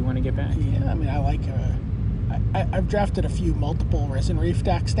kind of card you want to get back? Yeah, I mean, I like. I've drafted a few multiple Risen Reef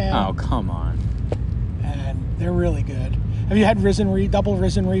decks now. Oh, come on. And they're really good. Have you had double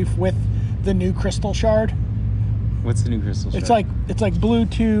Risen Reef with the new Crystal Shard? What's the new Crystal Shard? It's like blue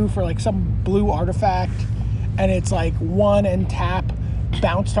 2 for like some blue artifact, and it's like 1 and tap,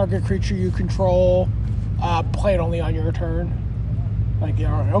 bounce target creature you control, play it only on your turn. Like,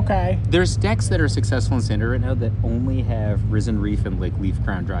 yeah, okay. There's decks that are successful in standard right now that only have Risen Reef and like Leaf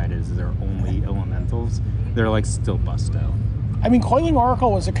Crown Dryad as their only elementals. They're like still busto. I mean, Coiling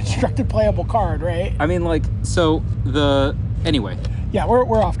Oracle was a constructed playable card, right? I mean, like, anyway. Yeah,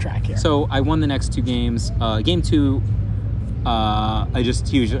 we're off track here. So I won the next 2 games. Game 2, I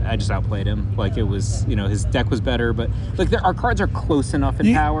just outplayed him. Like, it was, you know, his deck was better, but like our cards are close enough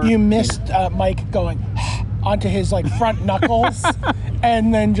in power. You missed Mike going onto his like front knuckles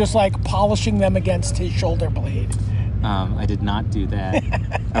and then just like polishing them against his shoulder blade. I did not do that.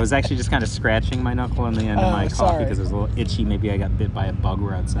 I was actually just kind of scratching my knuckle on the end of my coffee because it was a little itchy. Maybe I got bit by a bug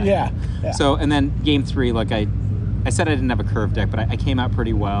or outside. Yeah. So, and then game 3, like I said I didn't have a curve deck, but I came out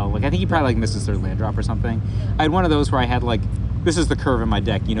pretty well. Like, I think he probably like missed his 3rd land drop or something. I had one of those where I had like, this is the curve in my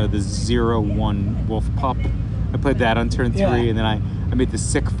deck, you know, the 0/1 Wolf Pup. I played that on turn 3, and then I made the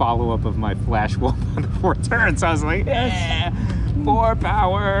sick follow-up of my Flash Wolf on the 4th turn. So I was like, 4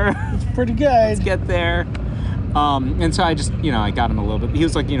 power. It's pretty good. Let's get there. And so I just, you know, I got him a little bit. He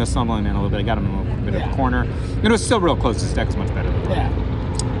was like, you know, stumbling in a little bit. I got him in a little bit of a corner. And it was still real close. His deck was much better than mine. Yeah.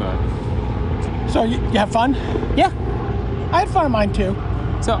 But So you have fun? yeah. I had fun in mine too.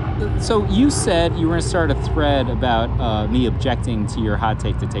 So you said you were going to start a thread about me objecting to your hot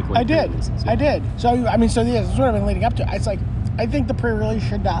take to take away. I did. pre-releases. I did. So this is what I've been leading up to. It's like I think the pre-release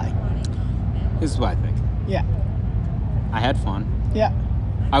should die. This is what I think. Yeah. I had fun. Yeah.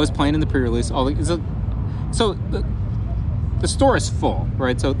 I was playing in the pre-release. So the store is full,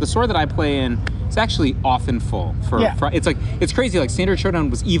 right? So the store that I play in is actually often full for Yeah. it's crazy. Like Standard Showdown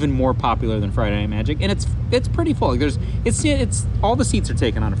was even more popular than Friday Night Magic, and it's pretty full. Like it's all the seats are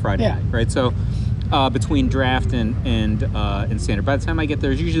taken on a Friday Yeah. night, right? So between draft and standard, by the time I get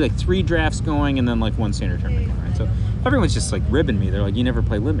there, there's usually like 3 drafts going and then like 1 standard tournament going, right? So everyone's just like ribbing me. They're like, "You never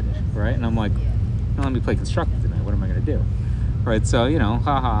play limited, right?" And I'm like, "No, let me play constructed tonight. What am I gonna do?" Right, so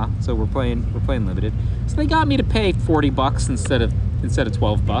haha. So we're playing limited. So they got me to pay $40 instead of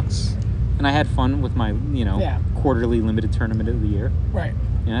 $12, and I had fun with my Yeah. quarterly limited tournament of the year. Right.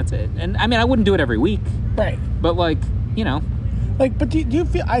 And that's it. And I mean, I wouldn't do it every week, Right. but like But do you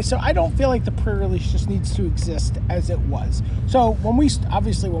feel? I don't feel like the pre-release just needs to exist as it was. So when we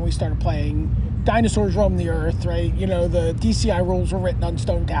started playing, dinosaurs roam the earth, right? The DCI rules were written on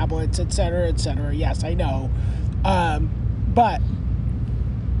stone tablets, et cetera, et cetera. Yes, I know. But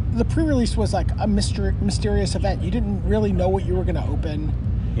the pre-release was like a mysterious event. You didn't really know what you were going to open.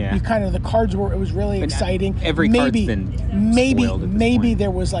 Yeah. The cards it was really exciting. every card's been spoiled at this maybe point.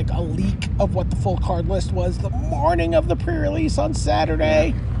 there was like a leak of what the full card list was the morning of the pre-release on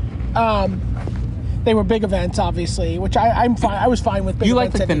Saturday. They were big events, obviously, which I'm fine. I was fine with big you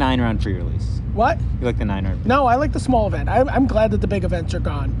like events. the 9-round pre-release. What? You like the 9-round? No, I like the small event. I'm glad that the big events are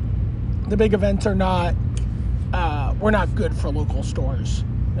gone. The big events are not. We're not good for local stores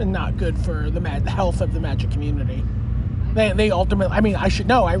and not good for the health of the Magic community. They ultimately. I mean, I should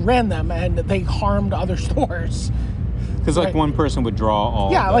know. I ran them and they harmed other stores. Because like Right. one person would draw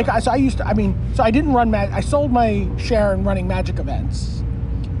all. Yeah, the, so I didn't run I sold my share in running Magic events,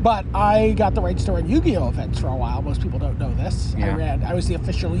 but I got the rights to run Yu-Gi-Oh events for a while. Most people don't know this. Yeah. I was the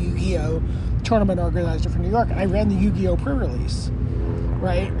official Yu-Gi-Oh tournament organizer for New York, and I ran the Yu-Gi-Oh pre-release,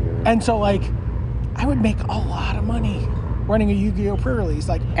 right? And so like, I would make a lot of money running a Yu-Gi-Oh pre-release.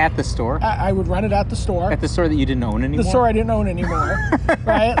 Like at the store. I would run it at the store. At the store that you didn't own anymore. The store I didn't own anymore,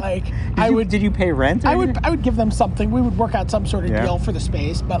 right? Like Did you pay rent? I would give them something. We would work out some sort of Yeah. deal for the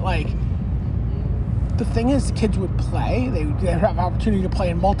space, but like the thing is, the kids would play. They'd have opportunity to play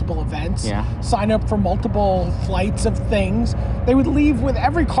in multiple events. Yeah. Sign up for multiple flights of things. They would leave with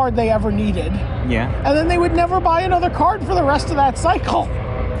every card they ever needed, Yeah. and then they would never buy another card for the rest of that cycle.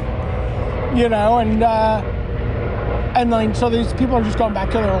 And then so these people are just going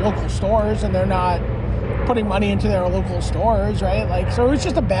back to their local stores, and they're not putting money into their local stores, right? Like, so it was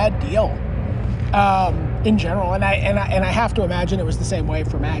just a bad deal in general, and I have to imagine it was the same way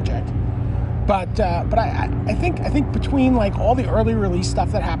for Magic. But I think between like all the early release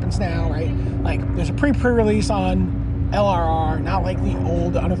stuff that happens now, right? Like there's a pre-release on LRR, not like the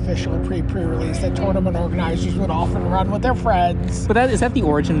old unofficial pre-release that tournament organizers would often run with their friends. But is that the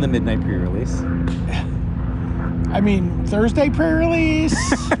origin of the midnight pre-release? I mean, Thursday pre-release,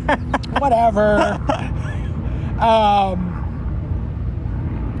 whatever.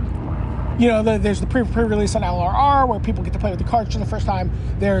 There's the pre-release on LRR where people get to play with the cards for the first time.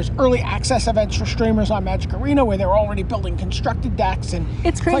 There's early access events for streamers on Magic Arena where they're already building constructed decks. And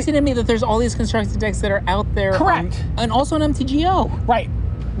It's crazy to me that there's all these constructed decks that are out there. Correct. And also on MTGO. Right.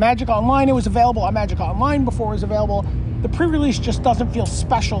 Magic Online, it was available on Magic Online before it was available. The pre-release just doesn't feel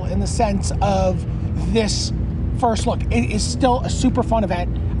special in the sense of this first look. It is still a super fun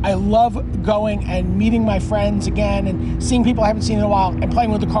event. I love going and meeting my friends again and seeing people I haven't seen in a while and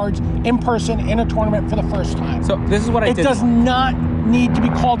playing with the cards in person in a tournament for the first time. So this is what I It did. does not need to be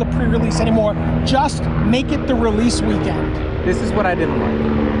called a pre-release anymore. Just make it the release weekend. This is what I didn't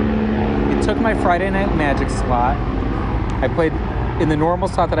like. It took my Friday Night Magic slot. I played in the normal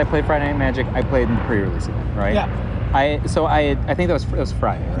slot that I played Friday Night Magic. I played in the pre-release event, right? Yeah. I think that was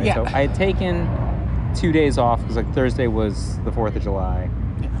Friday, right? Yeah. So I had taken 2 days off because like Thursday was the 4th of July.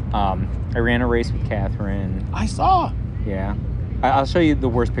 I ran a race with Catherine. I saw. Yeah. I'll show you the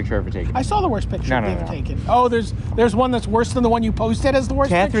worst picture I've ever taken. I saw the worst picture No, you've no, ever no. taken. Oh, there's one that's worse than the one you posted as the worst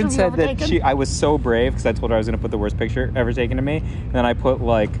Catherine picture said you've ever that taken? I was so brave because I told her I was going to put the worst picture ever taken to me. And then I put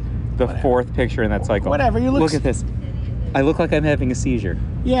like the fourth picture in that cycle. Whatever, you look at this. I look like I'm having a seizure.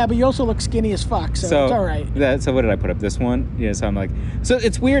 Yeah, but you also look skinny as fuck, so it's all right. So what did I put up? This one? Yeah, so I'm like... So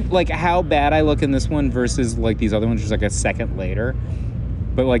it's weird, like, how bad I look in this one versus, like, these other ones, just like a second later.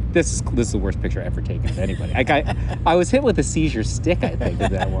 But, like, this is the worst picture ever taken of anybody. I was hit with a seizure stick, I think,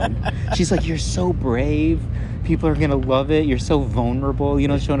 with that one. She's like, you're so brave. People are going to love it. You're so vulnerable. You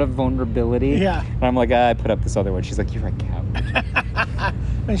know, showing up vulnerability. Yeah. And I'm like, I put up this other one. She's like, you're a coward.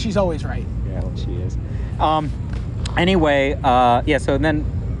 And she's always right. Yeah, well, she is. Anyway, yeah. So then,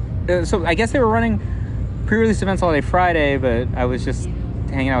 so I guess they were running pre-release events all day Friday, but I was just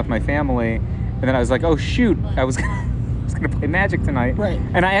hanging out with my family, and then I was like, oh shoot, I was gonna play Magic tonight. Right.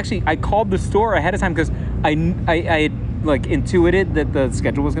 And I called the store ahead of time because I had like intuited that the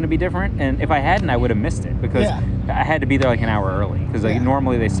schedule was going to be different, and if I hadn't, I would have missed it because I had to be there like an hour early because like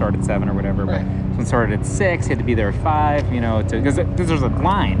normally they start at 7 or whatever, but when it started at 6, had to be there at 5, you know, because there's a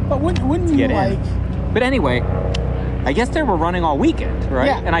line. But wouldn't you like? But anyway, I guess they were running all weekend, right?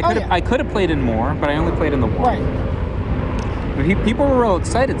 Yeah. And I could have played in more, but I only played in the one. Right. But people were real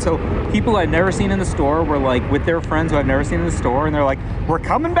excited. So people I'd never seen in the store were like with their friends who I've never seen in the store, and they're like, "We're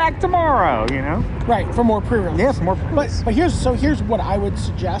coming back tomorrow," you know? Right, for more pre-release. Yeah, for more pre-release. But here's what I would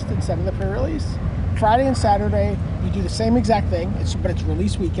suggest instead of the pre-release. Friday and Saturday, you do the same exact thing, but it's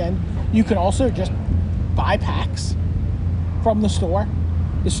release weekend. You can also just buy packs from the store.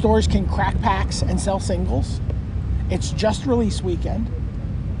 The stores can crack packs and sell singles. It's just release weekend.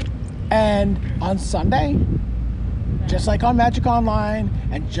 And on Sunday, just like on Magic Online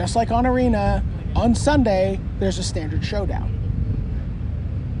and just like on Arena, on Sunday, there's a standard showdown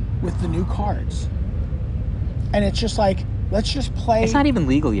with the new cards. And it's just like, let's just play. It's not even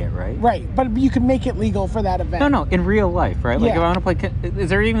legal yet, right? Right, but you can make it legal for that event. No, in real life, right? Like Yeah. if I want to play, is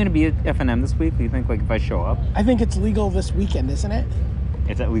there even going to be a FNM this week? Do you think like if I show up? I think it's legal this weekend, isn't it?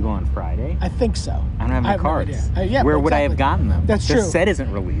 Is that legal on Friday? I think so. I don't have any no cards. idea. Yeah, Where would I exactly. have gotten them? That's the true. set isn't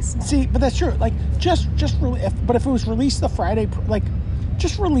released. See, but that's true. Like, but if it was released the Friday, like,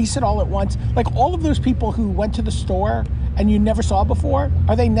 just release it all at once. Like, all of those people who went to the store and you never saw before,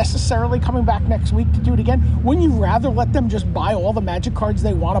 are they necessarily coming back next week to do it again? Wouldn't you rather let them just buy all the Magic cards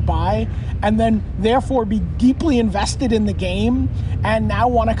they want to buy and then therefore be deeply invested in the game and now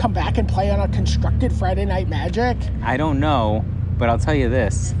want to come back and play on a constructed Friday Night Magic? I don't know, but I'll tell you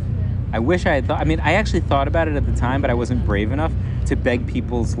this. I wish I had thought. I mean, I actually thought about it at the time, but I wasn't brave enough to beg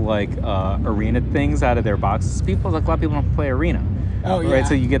people's like arena things out of their boxes. Like a lot of people don't play arena. Oh, yeah. Right,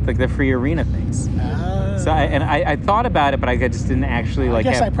 so you get like the free arena things. So I thought about it, but I just didn't actually like.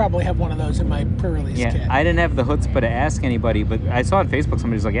 I guess I probably have one of those in my pre-release kit. Yeah, I didn't have the chutzpah to ask anybody, but I saw on Facebook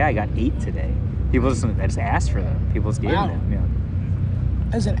somebody was like, "Yeah, I got 8 today." People I just asked for them. People just gave them.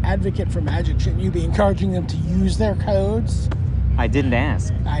 Yeah. As an advocate for Magic, shouldn't you be encouraging them to use their codes? I didn't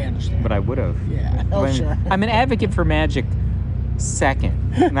ask, I understand. but I would have. Yeah. Oh, sure. I'm an advocate for Magic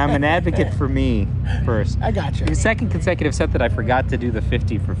second, and I'm an advocate for me first. I got you. The second consecutive set that I forgot to do the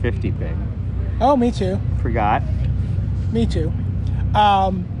 50 for 50 thing. Oh, me too. Forgot. Me too.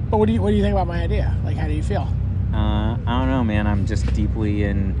 But what do you think about my idea? Like, how do you feel? I don't know, man. I'm just deeply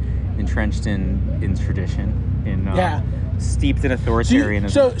entrenched in tradition, steeped in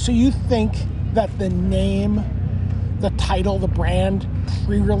authoritarianism. So you think that the name, the title, the brand,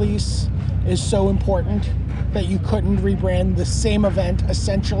 pre-release is so important that you couldn't rebrand the same event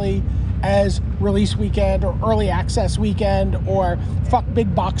essentially as release weekend or early access weekend or fuck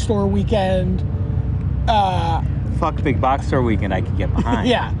big box store weekend? Fuck big box store weekend I could get behind.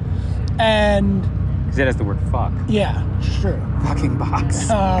 Yeah. And because it has the word fuck. yeah, true. Fucking box.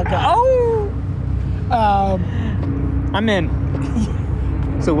 Oh, God. Oh! I'm in.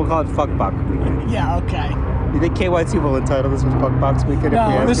 So we'll call it fuck box weekend. Yeah, okay. You think KYC will entitle this was fuck box weekend? No,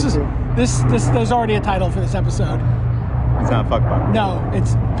 if we this ask is it to? there's already a title for this episode. It's not fuck box. No,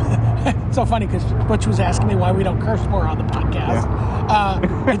 it's it's so funny because Butch was asking me why we don't curse more on the podcast.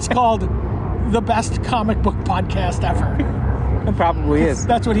 It's called The Best Comic Book Podcast Ever. It probably is.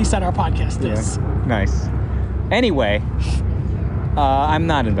 That's what he said our podcast is. Yeah. Nice. Anyway, I'm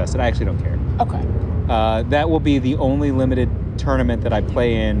not invested. I actually don't care. Okay. That will be the only limited tournament that I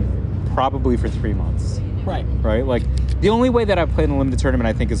play in probably for 3 months. Right. Right? Like, the only way that I play in a limited tournament,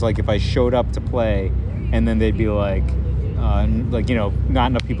 I think, is like if I showed up to play and then they'd be like, not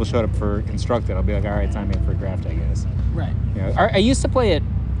enough people showed up for constructed. I'll be like, all right, time in for a draft, I guess. Right. You know, I used to play at,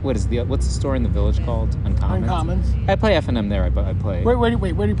 what's the store in the village called? Uncommons. Uncommons. I play FNM there. I play. Where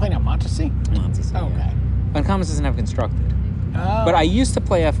do you play now? Montesey? Montesey. Oh, okay. Uncommons doesn't have constructed. Oh. But I used to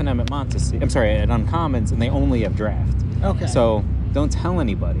play FNM at Montesey. I'm sorry, at Uncommons, and they only have draft. Okay. So don't tell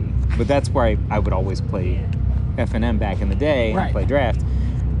anybody. But that's where I would always play FNM back in the day. Right. And play draft.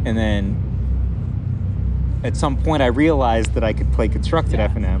 And then at some point I realized that I could play constructed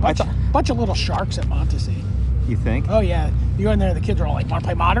FNM. Bunch of little sharks at Montesey. You think? Oh, yeah. You go in there and the kids are all like, want to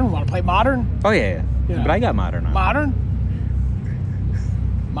play Modern? Want to play Modern? Oh, yeah. Yeah. But I got Modern on.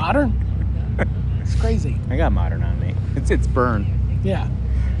 Modern? It's crazy. I got Modern on me. It's Burn. Yeah.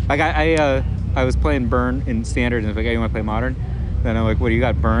 Like I was playing Burn in Standard, and it's like, hey, you want to play Modern? Then I'm like, what do you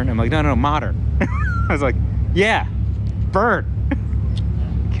got, Burn? I'm like, no, Modern. I was like, yeah, Burn.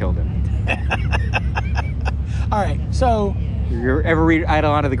 killed him. All right, so You ever read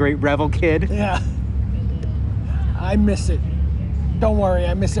Eidolon of the Great Revel, kid? yeah, I miss it. Don't worry,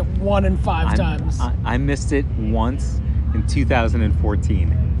 I miss it 1 in 5 times. I missed it once in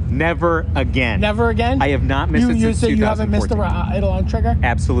 2014. Never again. Never again? I have not missed it since 2014. You haven't missed the Eidolon trigger?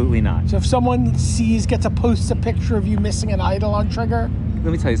 Absolutely not. So if someone gets to post a picture of you missing an Eidolon trigger,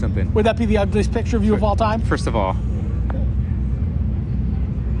 Let me tell you something. would that be the ugliest picture of you of all time? First of all,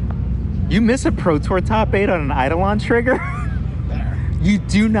 you miss a Pro Tour top 8 on an Eidolon trigger? There. You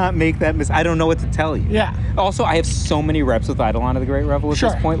do not make that miss. I don't know what to tell you. Yeah. Also, I have so many reps with Eidolon of the Great Revel at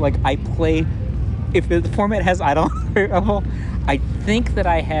Sure. this point. Like, I play... If the format has Eidolon of the Great Revel, I think that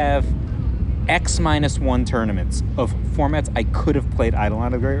I have X-1 tournaments of formats I could have played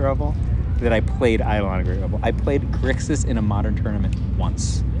Eidolon of the Great Revel that I played Eidolon of the Great Revel. I played Grixis in a Modern tournament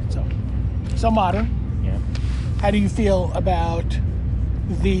once. So modern. Yeah. How do you feel about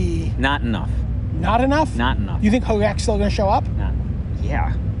the Not enough. not enough? Not enough. You think Hogak's still going to show up?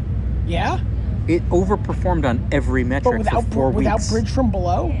 Yeah. Yeah? It overperformed on every metric But for 4 weeks. without Bridge from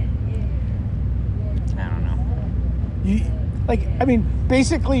Below? I don't know.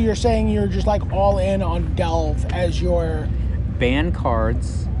 Basically you're saying you're just like all in on Delve as your... Ban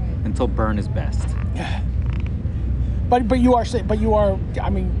cards until burn is best. But you are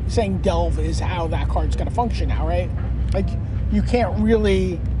saying Delve is how that card's going to function now, right? Like, you can't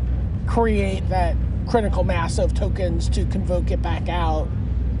really create that critical mass of tokens to convoke it back out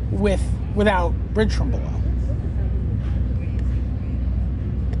without Bridge from Below.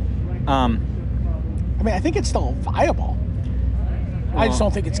 I think it's still viable. I just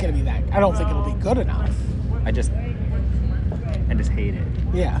don't think it's going to be that. I don't think it'll be good enough. I just hate it.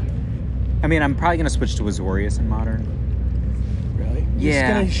 Yeah. I'm probably going to switch to Azorius in Modern. Really?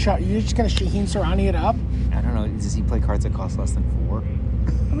 Yeah. You're just going to Shaheen Sarani it up? I don't know. Does he play cards that cost less than 4?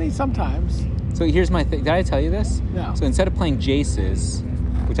 Sometimes. So here's my thing. Did I tell you this? No. So instead of playing Jaces,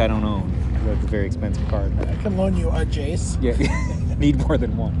 which I don't own, that's a very expensive card. I can loan you a Jace. Yeah, need more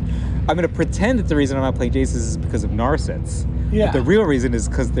than one. I'm going to pretend that the reason I'm not playing Jaces is because of Narsets. Yeah. But the real reason is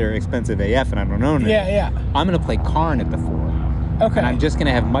because they're expensive AF and I don't own it. Yeah. I'm going to play Karn at the 4. Okay. And I'm just going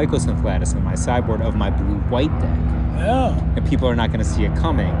to have Mycosynth Lattice in my sideboard of my blue-white deck. Oh. And people are not going to see it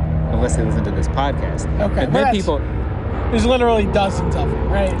coming unless they listen to this podcast. Okay. And then people... There's literally dozens of them,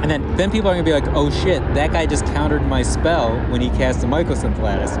 right? And then people are going to be like, oh shit, that guy just countered my spell when he cast a Mycosynth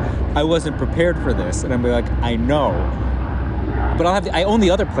Lattice. I wasn't prepared for this. And I'm going to be like, I know. But I own the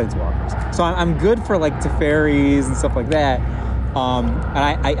other Planeswalkers. So I'm good for like Teferis and stuff like that. And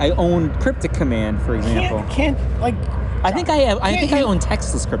I own Cryptic Command, for example. I think I own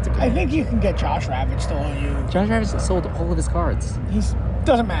Textless Cryptic Command. I think you can get Josh Ravage to loan you. Josh Ravage sold all of his cards.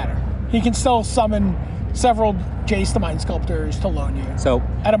 Doesn't matter. He can still summon several Jace the Mind Sculptors to loan you. So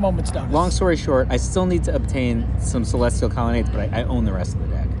at a moment's notice. Long story short, I still need to obtain some Celestial Colonnades, but I own the rest of the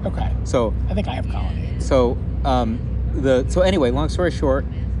deck. Okay. So I think I have Colonnades. So anyway, long story short,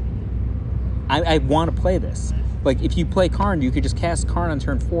 I want to play this. Like, if you play Karn, you could just cast Karn on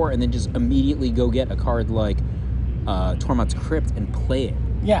turn 4 and then just immediately go get a card like Tormod's Crypt and play it.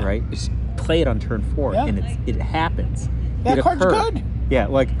 Yeah. Right? Just play it on turn 4 and it happens. That card's good. Yeah,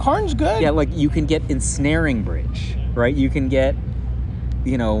 like Karn's good. Yeah, like you can get Ensnaring Bridge, right? You can get,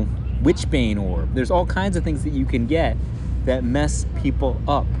 Witchbane Orb. There's all kinds of things that you can get that mess people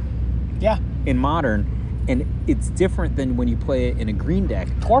up. Yeah. In Modern, and it's different than when you play it in a green deck.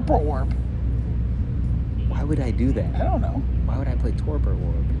 Torpor Orb. Why would I do that? I don't know. Why would I play Torpor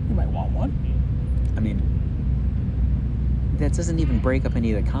Orb? You might want one. That doesn't even break up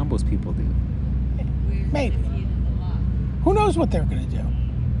any of the combos people do. Maybe. Who knows what they're going to do?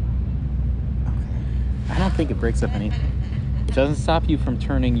 I don't think it breaks up anything. It doesn't stop you from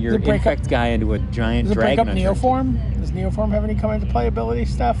turning your Infect guy into a giant dragon. Does it break up Neoform? Does Neoform have any come into playability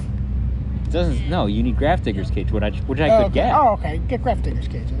stuff? It doesn't. No, you need Grafdigger's Cage, which I could get. Oh, okay. Get Grafdigger's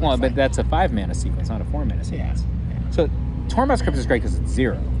Cage. But that's a 5-mana sequence, not a 4-mana sequence. Yeah. So Tormod's Crypt is great because it's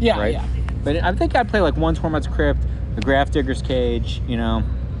 0. Yeah, right? yeah. But I think I'd play like one Tormod's Crypt, a Grafdigger's Cage, and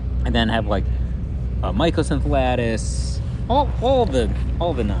then have like a Mycosynth Lattice, all the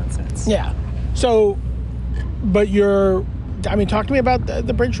nonsense. Yeah. So, but talk to me about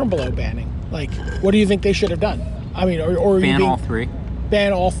the Bridge from Below banning. Like, what do you think they should have done? Or ban all 3.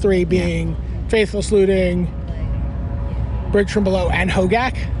 Ban all 3 being Faithless Looting, Bridge from Below, and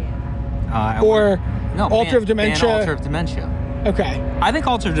Hogak? Altar of Dementia? Ban Altar of Dementia. Okay. I think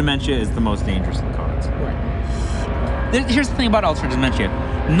Altar of Dementia is the most dangerous of the cards. Right. Here's the thing about Altar of Dementia.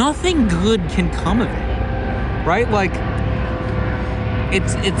 Nothing good can come of it. Right? Like,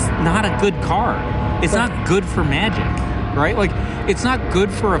 it's not a good card. It's not good for Magic. right? Like, it's not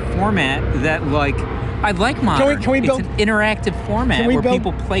good for a format that, like, I like Modern. Can we build, it's an interactive format where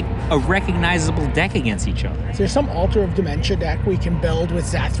people play a recognizable deck against each other. Is there some Altar of Dementia deck we can build with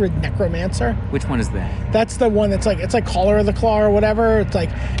Zathrid Necromancer? Which one is that? That's the one that's like, it's like Caller of the Claw or whatever. It's like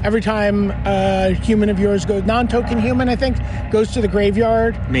every time a human of yours goes, non-token human, I think, goes to the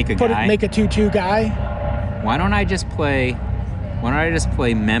graveyard, make a 2/2 guy. Why don't I just play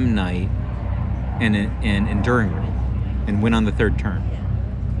Mem Knight and Enduring Renewal and win on the third turn?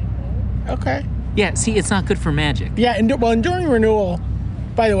 Okay. Yeah, see, it's not good for Magic. Yeah, Enduring Renewal,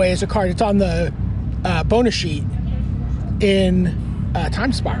 by the way, is a card. It's on the bonus sheet in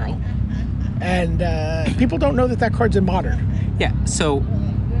Time Spiral. And people don't know that card's in Modern. Yeah, so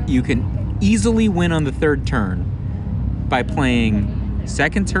you can easily win on the third turn by playing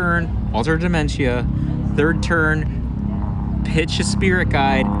second turn, Altar of Dementia, third turn, pitch a Spirit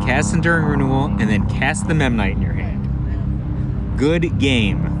Guide, cast Enduring Renewal, and then cast the Mem Knight in your hand. Good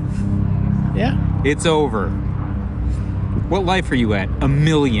game. Yeah. It's over. What life are you at? 1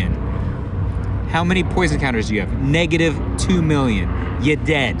 million. How many poison counters do you have? -2 million. You're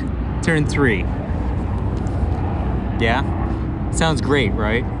dead. Turn 3. Yeah? Sounds great,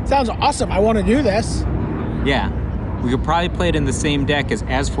 right? Sounds awesome. I want to do this. Yeah. We could probably play it in the same deck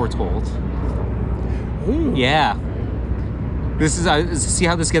as Foretold. Ooh. Yeah. This is see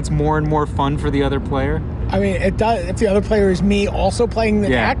how this gets more and more fun for the other player? I mean, it does. If the other player is me also playing the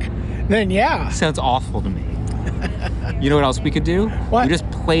deck, then yeah. Sounds awful to me. You know what else we could do? What? We just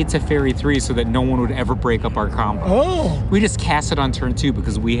play Teferi 3 so that no one would ever break up our combo. Oh. We just cast it on turn 2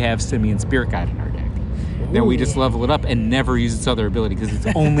 because we have Simian Spirit Guide in our deck. Ooh. Then we just level it up and never use its other ability because its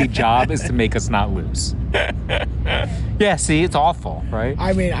only job is to make us not lose. Yeah, see, it's awful, right?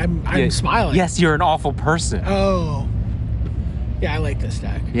 I mean, I'm smiling. Yes, you're an awful person. Oh. Yeah, I like this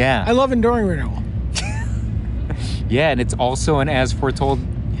deck. Yeah. I love Enduring Renewal. Yeah, and it's also an As Foretold.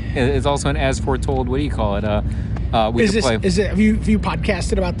 It's also an As Foretold. What do you call it? Have you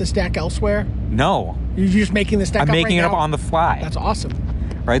podcasted about this deck elsewhere? No. You're just making this deck I'm up making right it up now? on the fly. That's awesome.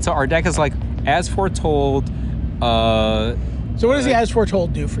 Right, so our deck is like As Foretold. So what does the As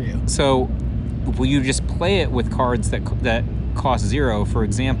Foretold do for you? So, will you just play it with cards that cost 0? For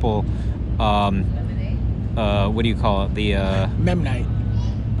example, what do you call it? The Mem Knight.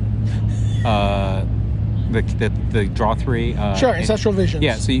 The draw 3. Sure, Ancestral Visions.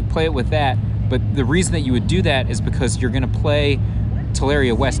 Yeah, so you play it with that. But the reason that you would do that is because you're going to play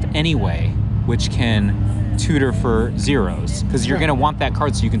Teleria West anyway, which can tutor for 0s. Because you're going to want that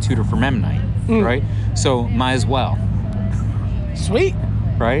card so you can tutor for Mem Knight, right? So might as well. Sweet.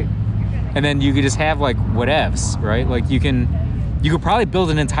 Right? And then you could just have like whatevs, right? Like you could probably build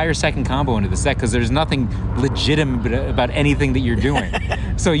an entire second combo into this deck because there's nothing legitimate about anything that you're doing.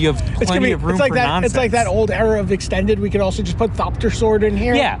 So you have plenty of room for nonsense. It's like that old era of Extended. We could also just put Thopter Sword in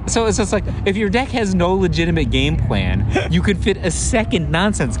here. Yeah, so it's just like, if your deck has no legitimate game plan, you could fit a second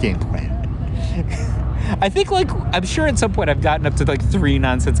nonsense game plan. I think, I'm sure at some point I've gotten up to 3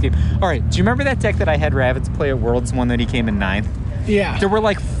 nonsense games. All right, do you remember that deck that I had Ravitz play at Worlds, one that he came in 9th? Yeah. There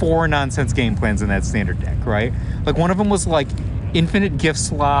were 4 nonsense game plans in that standard deck, right? One of them was Infinite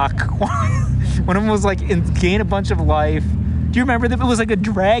Gifts Lock. One of them was gain a bunch of life. Do you remember that? It was a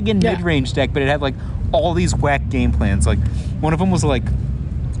dragon mid-range deck, but it had all these whack game plans. One of them was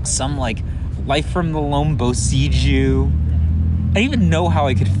some Life from the Lombo Siege You. I didn't even know how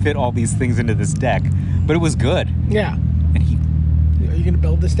I could fit all these things into this deck, but it was good. Yeah. And are you going to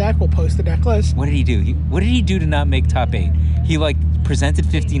build this deck? We'll post the deck list. What did he do? What did he do to not make top 8? He presented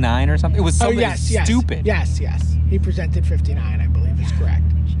 59 or something. It was something stupid. Yes. He presented 59, I believe is correct.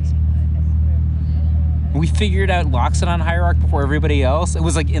 We figured out Loxodon Hierarch before everybody else. It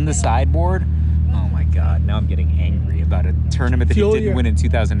was in the sideboard. Oh my god, now I'm getting angry about a tournament that he didn't win in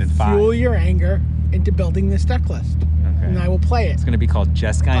 2005. Fuel your anger into building this deck list. Okay. And I will play it. It's going to be called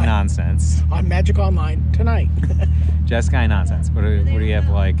Jeskai Nonsense. On Magic Online tonight. Jeskai Nonsense. What do you have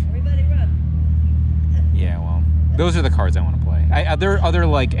Yeah, well, those are the cards I want to play. There are other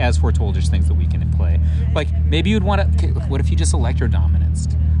As Foretold things that we can play. Maybe you'd want to. What if you just Electro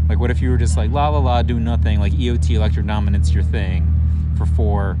Dominanced? What if you were just la, do nothing, EOT Electro Dominance your thing for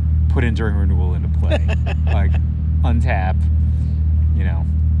 4, put Enduring Renewal into play. Untap,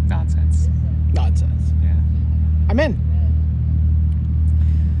 nonsense. Nonsense. Yeah. I'm in.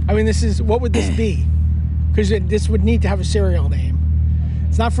 I mean, what would this be? Because this would need to have a serial name.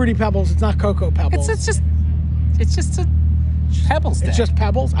 It's not Fruity Pebbles, it's not Cocoa Pebbles. It's just a Pebbles deck. It's just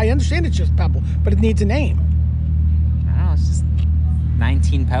Pebbles? I understand it's just Pebble, but it needs a name. I don't know, it's just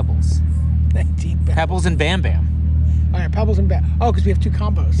 19 Pebbles. 19 Pebbles. Pebbles and Bam Bam. All right, Pebbles and Bam. Oh, because we have 2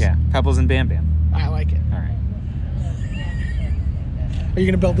 combos. Yeah, Pebbles and Bam Bam. I like it. All right. Are you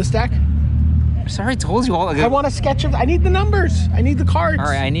going to build this deck? Sorry, I told you all. I want a sketch of. I need the numbers. I need the cards. All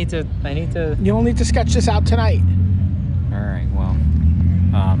right, I need to. You'll need to sketch this out tonight. All right. Well.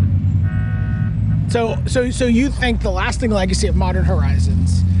 So you think the lasting legacy of Modern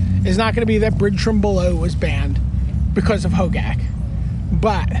Horizons is not going to be that Bridge from Below was banned because of Hogak,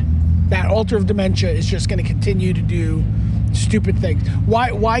 but that Altar of Dementia is just going to continue to do stupid things. Why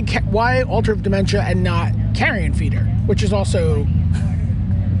Altar of Dementia and not Carrion Feeder, which is also...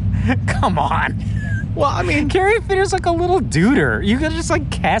 Come on. Well, I mean... Carrion Feeder's like a little duder. You could just like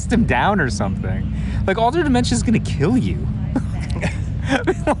cast him down or something. Like Altar of Dementia is going to kill you.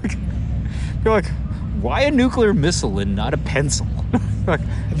 You're like, why a nuclear missile and not a pencil?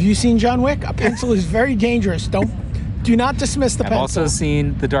 Have you seen John Wick? A pencil is very dangerous. Do not dismiss the pencil. I've also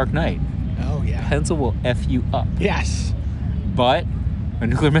seen The Dark Knight. Oh, yeah. Pencil will F you up. Yes. But a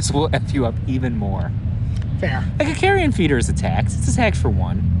nuclear missile will F you up even more. Fair. Like a Carrion Feeder is attacked. It's attacked for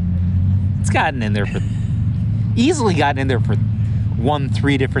 1. It's easily gotten in there for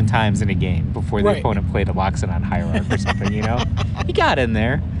 3 different times in a game before the opponent played a Loxodon Hierarch or something, you know? He got in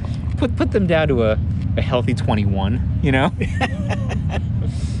there. Put them down to a healthy 21, you know?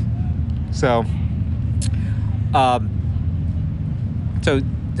 So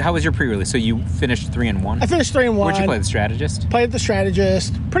how was your pre-release? So you finished 3-1? I finished 3-1. Where'd you play, the Strategist? Played the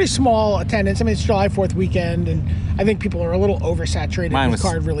Strategist. Pretty small attendance. I mean, it's July 4th weekend, and I think people are a little oversaturated with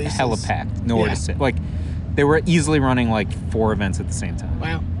card releases. Mine was hella packed. Nowhere to sit. Like, they were easily running like 4 events at the same time.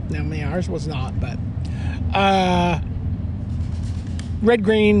 Wow. No, ours was not, but...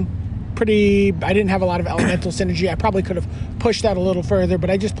 Red-green, pretty... I didn't have a lot of elemental synergy. I probably could have pushed that a little further,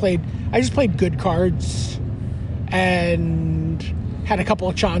 but I just played good cards and had a couple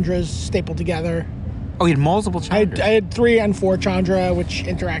of Chandras stapled together. Oh, you had multiple Chandras? I had 3 and 4 Chandra, which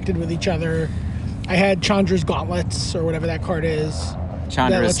interacted with each other. I had Chandra's Gauntlets, or whatever that card is.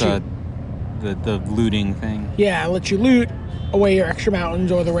 Chandra's the looting thing. Yeah, it lets you loot away your extra mountains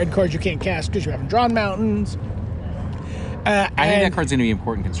or the red cards you can't cast because you haven't drawn mountains. I think that card's going to be an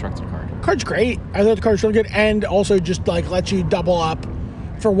important constructed card. Card's great. I thought the card's really good, and also just like lets you double up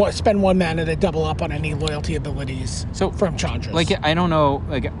for spend 1 mana to double up on any loyalty abilities from Chandras. Like, I don't know,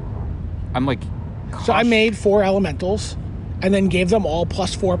 like, I'm like... So I made 4 elementals and then gave them all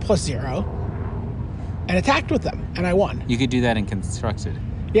 +4/+0 and attacked with them, and I won. You could do that in constructed.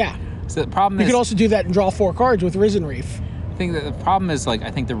 Yeah. So the problem you could also do that and draw 4 cards with Risen Reef. I think that the problem is, like,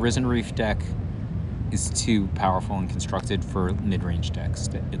 I think the Risen Reef deck is too powerful and constructed for mid-range decks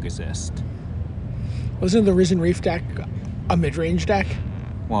that exist. Wasn't the Risen Reef deck a mid-range deck?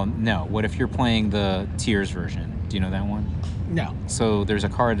 Well, no. What if you're playing the Tears version? Do you know that one? No. So there's a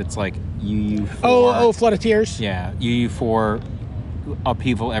card that's like UU4. Oh, Flood of Tears? Yeah. UU4,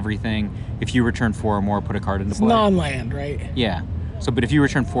 upheaval everything. If you return 4 or more, put a card into play. It's non-land, right? Yeah. So, but if you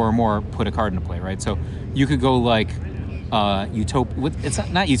return 4 or more, put a card into play, right? So you could go like Utopia. It's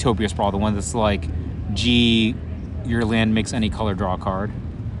not Utopia Sprawl, the one that's like your land makes any color, draw a card.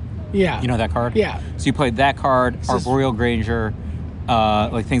 Yeah. You know that card? Yeah. So you played that card, Arboreal Granger,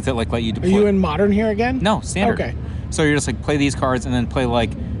 like things that like let you deploy. Are you in Modern here again? No, Standard. Okay. So you're just like play these cards and then play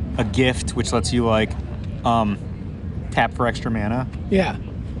like a gift, which lets you like tap for extra mana. Yeah.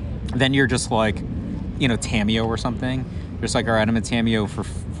 Then you're just like, Tameo or something. You're just like, all right, I'm a Tameo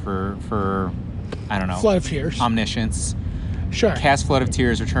for I don't know. Flood of Tears. Omniscience. Sure. Cast Flood of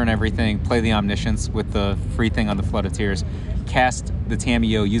Tears, return everything, play the Omniscience with the free thing on the Flood of Tears. Cast the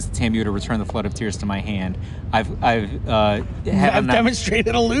Tameo, use the Tameo to return the Flood of Tears to my hand. I've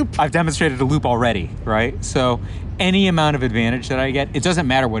demonstrated a loop. I've demonstrated a loop already, right? So any amount of advantage that I get, it doesn't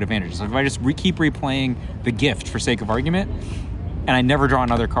matter what advantage. So if I just keep replaying the gift for sake of argument, and I never draw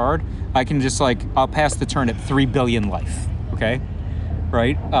another card, I can just I'll pass the turn at 3 billion life, okay?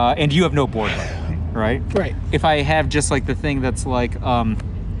 Right? And you have no board life, right? Right. If I have just like the thing that's like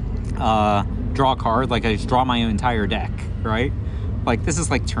draw a card, like I just draw my entire deck, right? Like this is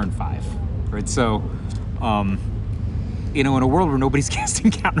like turn 5, right? So, in a world where nobody's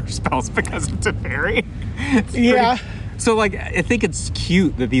casting counter spells because it's a fairy. Yeah. So like I think it's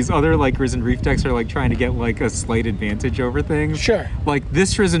cute that these other like Risen Reef decks are like trying to get like a slight advantage over things. Sure. Like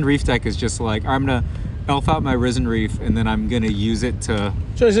this Risen Reef deck is just like I'm gonna elf out my Risen Reef and then I'm gonna use it to.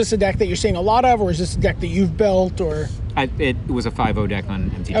 So is this a deck that you're seeing a lot of, or is this a deck that you've built, or? It was a 5-0 deck on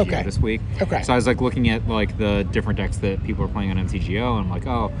MTGO this week. Okay. So I was like looking at like the different decks that people are playing on MTGO, and I'm like,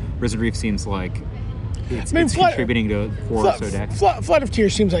 oh, Risen Reef seems like it's contributing to 4 or so decks. Flood of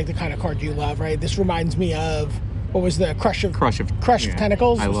Tears seems like the kind of card you love, right? This reminds me of what was the Crush of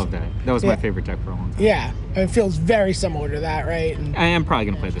Tentacles? I love that. That was my favorite deck for a long time. Yeah, it feels very similar to that, right? And I am probably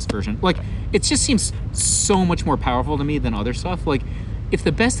gonna play this version. Like, it just seems so much more powerful to me than other stuff. Like, if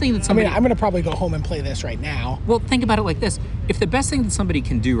the best thing that I somebody... mean, I'm going to probably go home and play this right now. Well, think about it like this. If the best thing that somebody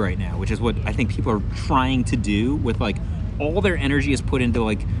can do right now, which is what I think people are trying to do with, like, all their energy is put into,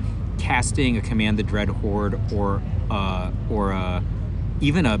 like, casting a Command the Dread Horde or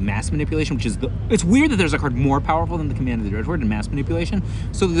even a Mass Manipulation, which is it's weird that there's a card more powerful than the Command of the Dread Horde and Mass Manipulation.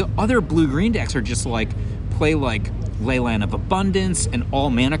 So the other blue-green decks are just like play like Leyline of Abundance and all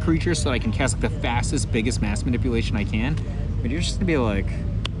mana creatures so that I can cast like the fastest, biggest Mass Manipulation I can. But you're just gonna be like,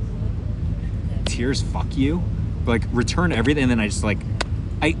 Tears, fuck you. Like return everything, and then I just like,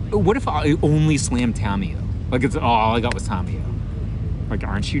 what if I only slam Tamiyo? Like it's all I got was Tamiyo. Like,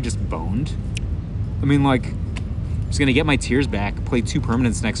 aren't you just boned? I mean, like, I'm just gonna get my Tears back, play 2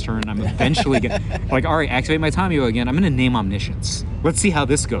 permanents next turn. I'm eventually like, all right, activate my Tamiyo again. I'm gonna name Omniscience. Let's see how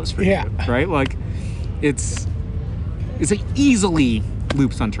this goes for you, right? Like, it's like easily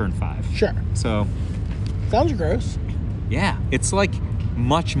loops on turn 5. Sure. So, sounds gross. Yeah, it's like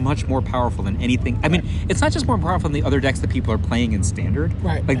much more powerful than anything. I mean, it's not just more powerful than the other decks that people are playing in Standard.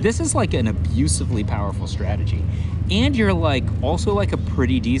 Right. Like this is like an abusively powerful strategy, and you're like also like a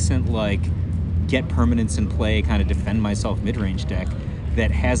pretty decent like get permanents in play, kind of defend myself mid-range deck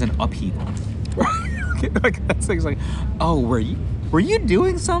that has an upheaval. Right. Like that's things like, oh, were you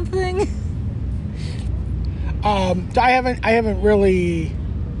doing something? I haven't really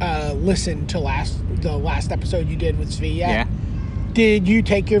listened to the last episode you did with Svi yet. Yeah. Did you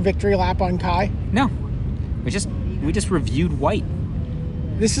take your victory lap on Kai? No. We just reviewed White.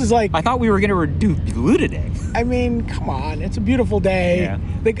 This is like... I thought we were going to do blue today. I mean, come on. It's a beautiful day. Yeah.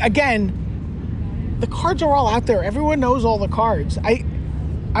 Like, again, the cards are all out there. Everyone knows all the cards. I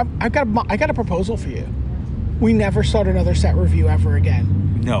got a proposal for you. We never start another set review ever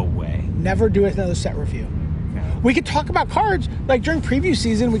again. No way. Never do another set review. We could talk about cards, like during preview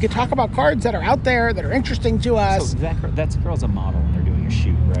season, we could talk about cards that are out there, that are interesting to us. So that girl's a model and they're doing a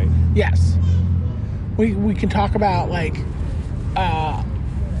shoot, right? Yes. We can talk about, like,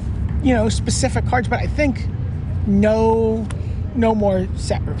 specific cards, but I think no more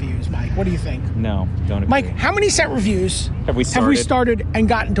set reviews, Mike. What do you think? No, don't agree. Mike, how many set reviews have we started and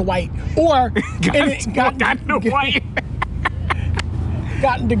gotten to White? Or gotten to White.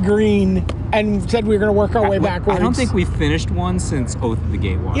 Gotten to green and said we were going to work our way backwards. I don't think we finished one since Oath of the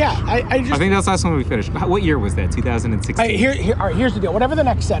Gatewatch. Yeah, I think that's the last one we finished. What year was that? 2016? All right, here's the deal. Whatever the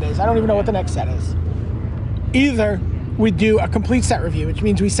next set is, I don't even know what the next set is. Either we do a complete set review, which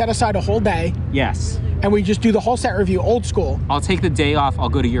means we set aside a whole day. Yes. And we just do the whole set review, old school. I'll take the day off. I'll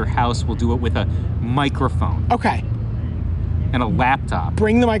go to your house. We'll do it with a microphone. Okay. And a laptop.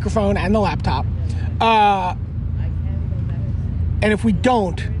 Bring the microphone and the laptop. And if we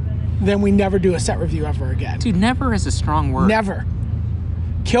don't, then we never do a set review ever again. Dude, never is a strong word. Never.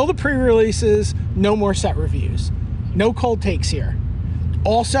 Kill the pre-releases, no more set reviews. No cold takes here.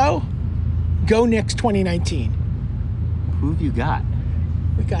 Also, go Knicks 2019. Who have you got?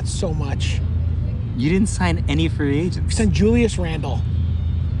 We got so much. You didn't sign any free agents. We signed Julius Randle.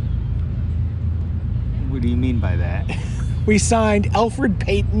 What do you mean by that? We signed Elfrid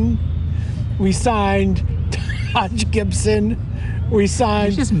Payton. We signed Taj Gibson. We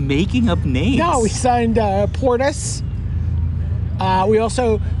signed... You're just making up names. No, we signed Portis. We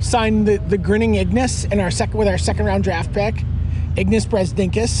also signed the grinning Ignis with our second round draft pick, Ignis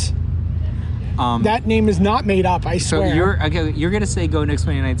Brezdinkis. That name is not made up, I swear. So you're going to say go Knicks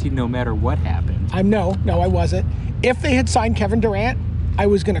 2019 no matter what happened. No, I wasn't. If they had signed Kevin Durant, I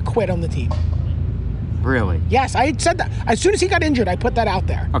was going to quit on the team. Really? Yes, I had said that. As soon as he got injured, I put that out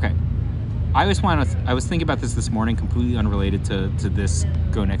there. Okay. I was thinking about this morning, completely unrelated to this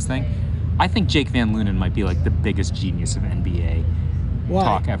Go Knicks thing. I think Jake Van Lunen might be like the biggest genius of NBA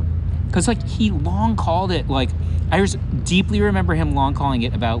talk ever. Because like he long called it, like I just deeply remember him long calling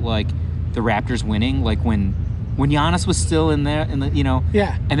it about like the Raptors winning, like when Giannis was still in there,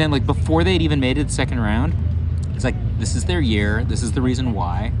 Yeah. And then like before they'd even made it the second round, it's like this is their year, this is the reason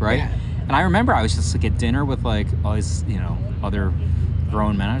why, right? Yeah. And I remember I was just like at dinner with like all these other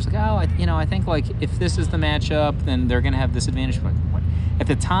grown men. I was like, I think like if this is the matchup, then they're gonna have this advantage. Like, what? At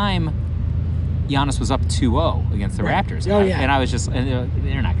the time, Giannis was up 2-0 against the Raptors. Oh yeah. And I was just,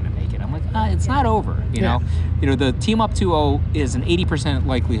 they're not gonna make it. I'm like, it's not over. You know, the team up 2-0 is an 80%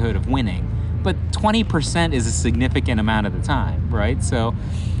 likelihood of winning, but 20% is a significant amount of the time, right? So,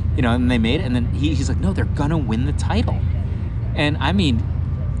 and they made it, and then he's like, no, they're gonna win the title. And I mean,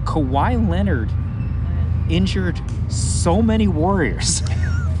 Kawhi Leonard injured so many Warriors.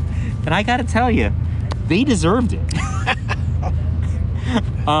 And I gotta tell you, they deserved it.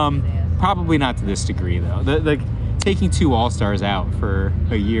 Probably not to this degree, though. The taking 2 All-Stars out for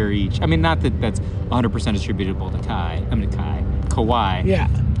a year each. I mean, not that that's 100% attributable to Kai. Kawhi. Yeah.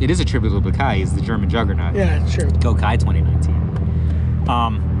 It is attributable to Kai. He's the German juggernaut. Yeah, it's true. Go Kai 2019.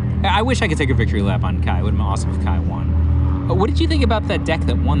 I wish I could take a victory lap on Kai. It would have been awesome if Kai won. What did you think about that deck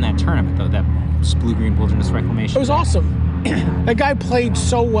that won that tournament, though? That Blue-Green Wilderness Reclamation? It was awesome. That guy played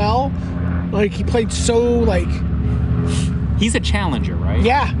so well. Like, he played so, like... He's a challenger, right?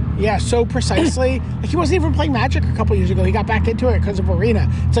 Yeah, so precisely. Like, he wasn't even playing Magic a couple years ago. He got back into it because of Arena.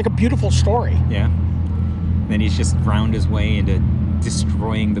 It's like a beautiful story. Yeah. Then he's just ground his way into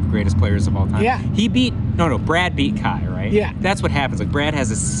destroying the greatest players of all time. Yeah. He beat... No, Brad beat Kai, right? Yeah. That's what happens. Like, Brad has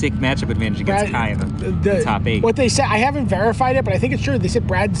a sick matchup advantage against Kai in the top 8. What they said, I haven't verified it, but I think it's true. They said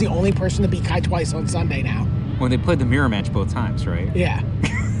Brad's the only person to beat Kai twice on Sunday now. When they played the mirror match both times, right? Yeah.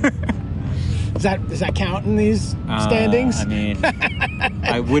 Does that count in these standings? I mean,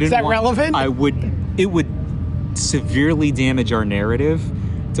 I wouldn't. Is that relevant? It would severely damage our narrative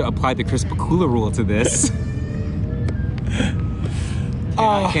to apply the Chris Pakula rule to this.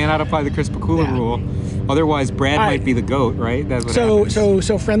 I cannot apply the Chris Pakula rule. Otherwise, Brad might be the GOAT, right? That's what happens.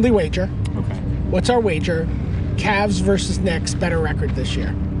 So friendly wager. Okay. What's our wager? Cavs versus Knicks, better record this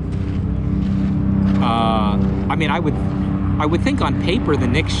year. I mean, I would think on paper the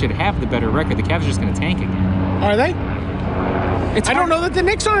Knicks should have the better record. The Cavs are just going to tank again. Are they? I don't know that the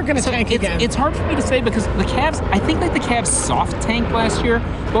Knicks aren't going to tank again. It's hard for me to say because the Cavs, I think like the Cavs soft tanked last year.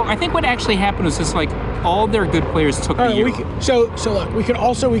 But I think what actually happened was just like all their good players took the year. So look, we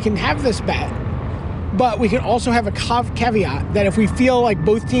can have this bet, but we can also have a caveat that if we feel like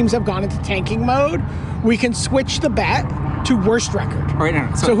both teams have gone into tanking mode, we can switch the bet to worst record. All right,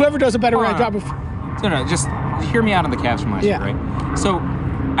 no. So whoever does a better job of... No, just hear me out on the Cavs from last year, right? So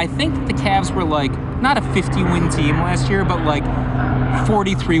I think that the Cavs were like not a 50-win team last year, but like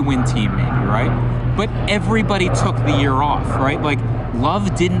 43-win team maybe, right? But everybody took the year off, right? Like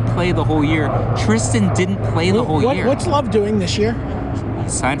Love didn't play the whole year. Tristan didn't play the whole year. What's Love doing this year? He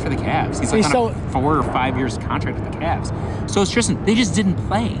signed for the Cavs. He's like on a 4 or 5 years contract with the Cavs. So it's Tristan. They just didn't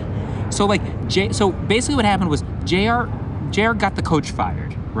play. So like so basically what happened was JR got the coach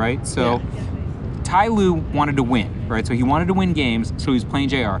fired, right? So Ty Lue wanted to win, right? So he wanted to win games, so he was playing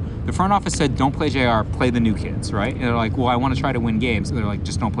JR. The front office said, don't play JR, play the new kids, right? And they're like, well, I want to try to win games. And they're like,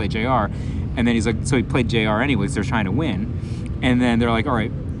 just don't play JR. And then he's like, so he played JR anyways, they're trying to win. And then they're like, all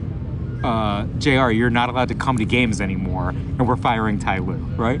right, JR, you're not allowed to come to games anymore, and we're firing Ty Lue,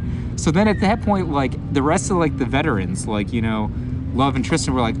 right? So then at that point, like, the rest of, like, the veterans, like, you know, Love and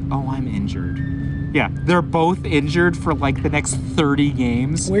Tristan were like, oh, I'm injured. Yeah, they're both injured for, like, the next 30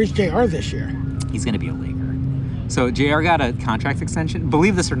 games. Where's JR this year? He's going to be a Laker. So JR got a contract extension.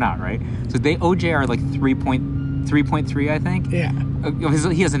 Believe this or not, right? So they owe JR like 3.3, I think. Yeah.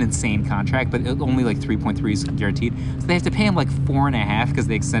 He has an insane contract, but only like 3.3 is guaranteed. So they have to pay him like 4.5 because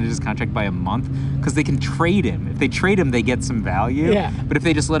they extended his contract by a month because they can trade him. If they trade him, they get some value. Yeah. But if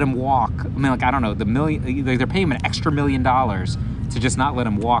they just let him walk, I mean, like, I don't know, they're paying him an extra $1 million to just not let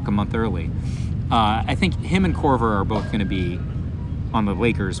him walk a month early. I think him and Korver are both going to be on the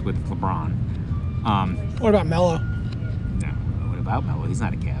Lakers with LeBron. What about Melo? No, what about Melo? He's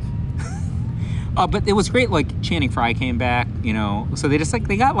not a Cav. But it was great, like, Channing Frye came back, you know, so they just, like,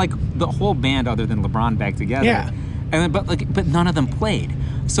 they got, like, the whole band other than LeBron back together. Yeah. And then, but none of them played.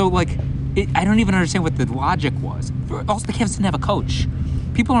 So, like, I don't even understand what the logic was. Also, the Cavs didn't have a coach.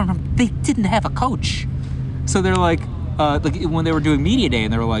 People don't remember, they didn't have a coach. So they're like when they were doing media day,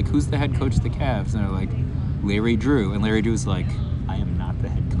 and they were like, who's the head coach of the Cavs? And they're like, Larry Drew. And Larry Drew's like, I am not the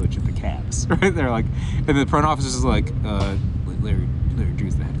head coach of the Cavs. Right? They're like, and the front office is like, Larry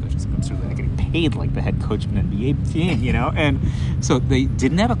Drew's the head coach. So I'm certainly not getting paid like the head coach of an NBA team, you know? And so they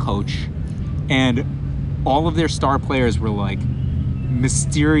didn't have a coach, and all of their star players were like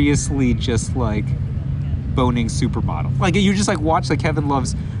mysteriously just like boning supermodel. Like you just like watch like Kevin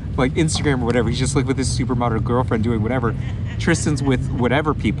Love's like Instagram or whatever. He's just like with his supermodel girlfriend doing whatever. Tristan's with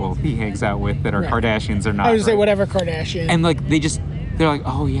whatever people he hangs out with that are Kardashians or not. I would say whatever Kardashian. And like they're like,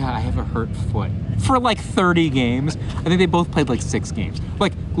 oh yeah, I have a hurt foot. For like 30 games. I think they both played like 6 games.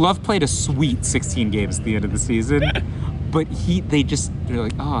 Like Love played a sweet 16 games at the end of the season. But they're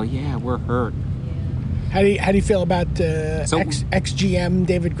like, oh yeah, we're hurt. How do you feel about ex-GM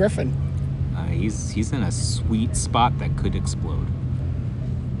David Griffin? He's in a sweet spot that could explode.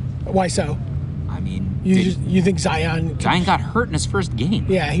 Why so? I mean, you think Zion got hurt in his first game?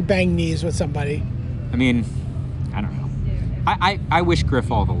 Yeah, he banged knees with somebody. I mean, I don't know. I wish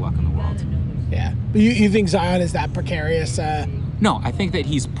Griff all the luck in the world. Yeah, but you think Zion is that precarious? No, I think that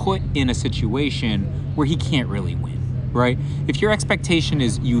he's put in a situation where he can't really win, right? If your expectation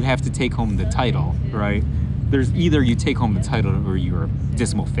is you have to take home the title, right? There's either you take home the title or you're a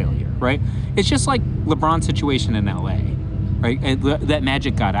dismal failure, right? It's just like LeBron's situation in LA. right? And that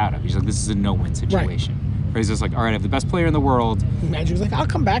Magic got out of. He's like, this is a no-win situation. Right. He's just like, all right, I have the best player in the world. Magic was like, I'll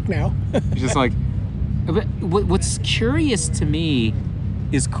come back now. He's just like, but what's curious to me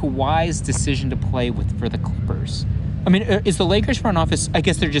is Kawhi's decision to play for the Clippers. I mean, is the Lakers front office, I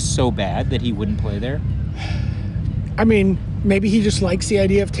guess they're just so bad that he wouldn't play there? I mean, maybe he just likes the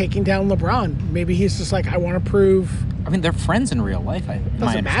idea of taking down LeBron. Maybe he's just like, I want to prove. I mean, they're friends in real life.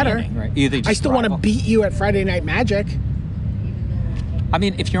 Doesn't matter. Right? I still want to beat you at Friday Night Magic. I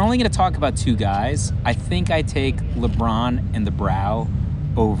mean, if you're only going to talk about two guys, I think I take LeBron and the Brow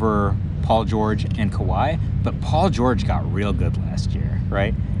over Paul George and Kawhi. But Paul George got real good last year,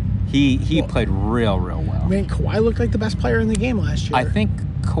 right? He played real well. I mean, Kawhi looked like the best player in the game last year. I think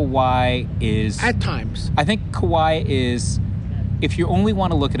Kawhi is... At times. I think Kawhi is... If you only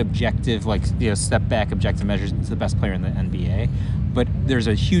want to look at objective, step back objective measures, he's the best player in the NBA. But there's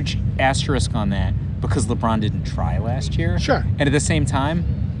a huge asterisk on that because LeBron didn't try last year. Sure. And at the same time,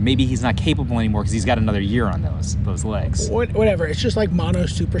 maybe he's not capable anymore because he's got another year on those legs. Whatever. It's just like mono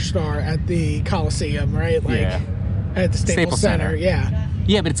superstar at the Coliseum, right? At the Staples Center. Yeah.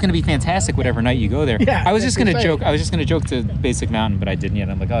 Yeah, but it's going to be fantastic whatever night you go there. Yeah, I was just going to joke. I was just going to joke to Basic Mountain, but I didn't yet.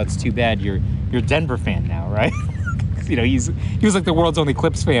 I'm like, oh, it's too bad you're a Denver fan now, right? You know, he was like the world's only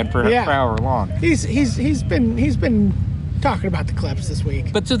Clips fan for however long. He's been talking about the Clips this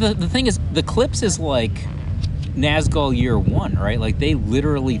week. But so the thing is, the Clips is like Nazgul year one, right? Like they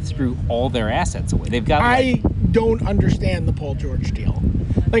literally threw all their assets away. They've got. I don't understand the Paul George deal.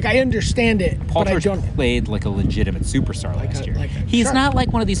 Like, I understand it, Paul but George I don't... played like a legitimate superstar last year. He's not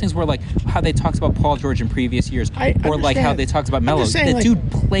like one of these things where, like, how they talked about Paul George in previous years, or like how they talked about Melo. That dude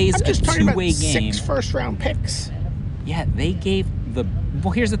plays a two-way game. 6 first-round picks. Yeah, they gave the...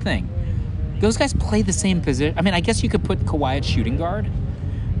 Well, here's the thing. Those guys play the same position. I mean, I guess you could put Kawhi at shooting guard.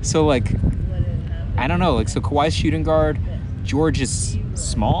 So, like, I don't know. Like, so Kawhi's shooting guard. George is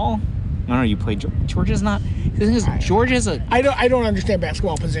small. I don't know. You play George is not. The thing is, George is a. I don't understand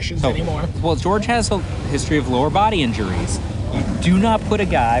basketball positions anymore. Well, George has a history of lower body injuries. You do not put a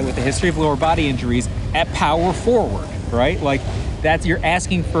guy with a history of lower body injuries at power forward, right? Like that's you're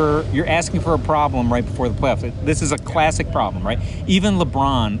asking for a problem right before the playoffs. This is a classic problem, right? Even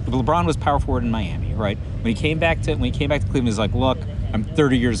LeBron was power forward in Miami, right? When he came back to Cleveland, he's like, look, I'm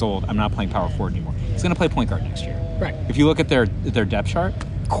 30 years old. I'm not playing power forward anymore. He's going to play point guard next year. Right. If you look at their depth chart.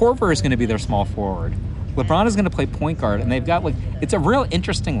 Korver is going to be their small forward. LeBron is going to play point guard, and they've got it's a real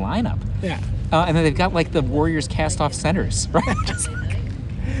interesting lineup. Yeah. And then they've got the Warriors cast-off centers, right?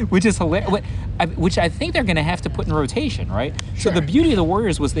 Which is hilarious. Which I think they're going to have to put in rotation, right? Sure. So the beauty of the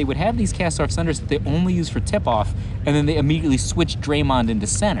Warriors was they would have these cast-off centers that they only use for tip-off, and then they immediately switch Draymond into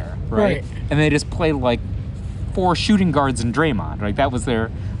center, right? And they just play 4 shooting guards and Draymond, right? That was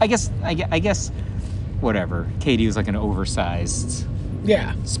their. I guess. Whatever. KD was an oversized.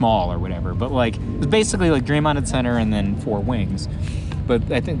 Yeah. Small or whatever, but it was basically Draymond at center and then 4 wings.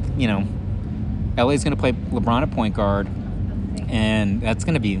 But I think LA's going to play LeBron at point guard, and that's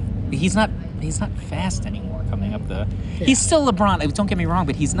going to be he's not fast anymore coming up the. Yeah. He's still LeBron. Don't get me wrong,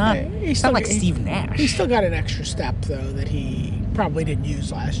 but he's not. Yeah, he's not like Steve Nash. He's still got an extra step though that he probably didn't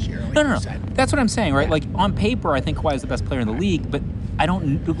use last year. No. That's what I'm saying, right? Yeah. On paper, I think Kawhi is the best player in the league, but.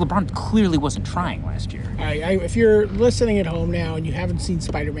 LeBron clearly wasn't trying last year. If you're listening at home now and you haven't seen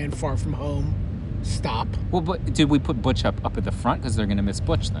Spider-Man Far From Home, stop. Well, but did we put Butch up at the front? Because they're going to miss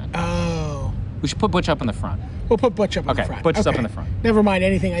Butch then. Oh. We should put Butch up in the front. We'll put Butch up in the front. Okay, Butch is up in the front. Never mind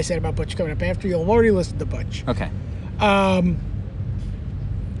anything I said about Butch coming up after. You'll have already listened to Butch. Okay.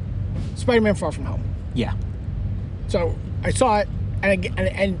 Spider-Man Far From Home. Yeah. So I saw it,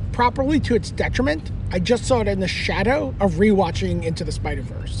 and properly to its detriment, I just saw it in the shadow of rewatching Into the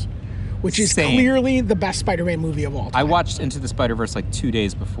Spider-Verse, which is clearly the best Spider-Man movie of all time. I watched Into the Spider-Verse 2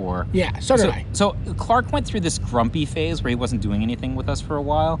 days before. Yeah, so did I. So Clark went through this grumpy phase where he wasn't doing anything with us for a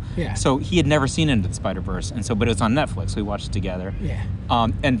while. Yeah. So he had never seen Into the Spider-Verse, but it was on Netflix, so we watched it together. Yeah.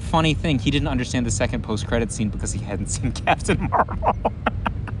 And funny thing, he didn't understand the second post-credit scene because he hadn't seen Captain Marvel.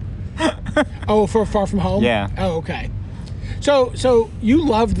 Oh, for Far From Home? Yeah. Oh, okay. So you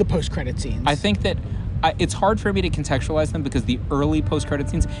loved the post-credit scenes. I think that it's hard for me to contextualize them because the early post-credit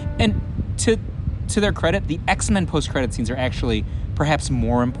scenes, and to their credit, the X-Men post-credit scenes are actually perhaps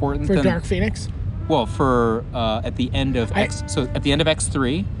more important than Dark Phoenix. Well, for at the end of at the end of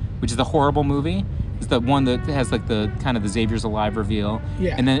X3, which is the horrible movie, is the one that has the kind of the Xavier's Alive reveal.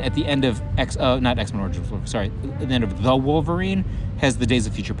 Yeah. And then at the end of not X-Men Origins, sorry, at the end of The Wolverine has the Days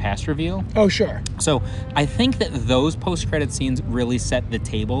of Future Past reveal. Oh, sure. So I think that those post-credit scenes really set the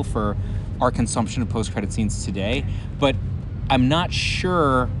table for our consumption of post-credit scenes today, but I'm not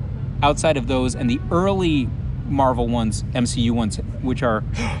sure outside of those and the early Marvel ones, MCU ones, which are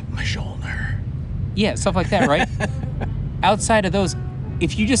My shoulder. yeah, stuff like that, right? Outside of those,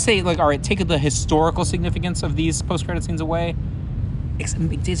 if you just say like, all right, take the historical significance of these post-credit scenes away,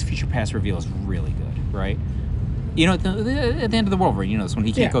 Days of Future Past reveal is really good, right? You know, at the end of the Wolverine, you know, this when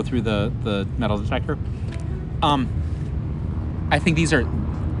he can't go through the metal detector. I think these are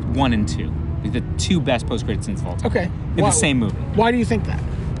 1 and 2, the 2 best post-credit scenes of all time. Okay. In the same movie. Why do you think that?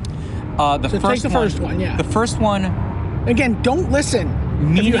 Take the first one, yeah. The first one Again, don't listen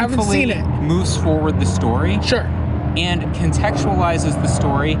if you haven't seen meaningfully it. moves forward the story. Sure. And contextualizes the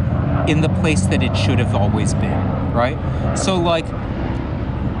story in the place that it should have always been, right? So, like,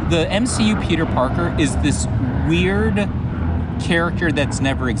 the MCU Peter Parker is this weird character that's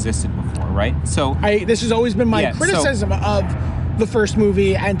never existed before, right? So this has always been my criticism of the first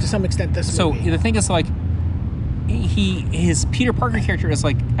movie and to some extent this movie. So the thing is, like, his Peter Parker character is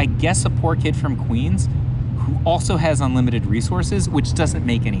like, I guess, a poor kid from Queens who also has unlimited resources, which doesn't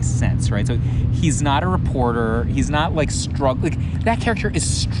make any sense, right? So he's not a reporter. He's not like struggling. Like, that character is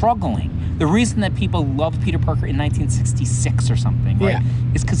struggling. The reason that people loved Peter Parker in 1966 or something, right,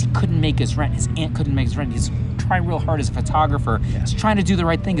 is because he couldn't make his rent. His aunt couldn't make his rent. He's trying real hard as a photographer. He's trying to do the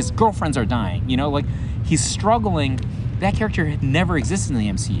right thing. His girlfriends are dying. You know, like, he's struggling. That character had never existed in the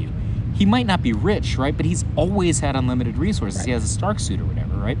MCU. He might not be rich, right, but he's always had unlimited resources. Right. He has a Stark suit or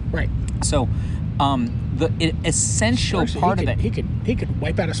whatever, right? Right. So, the essential part of that, he could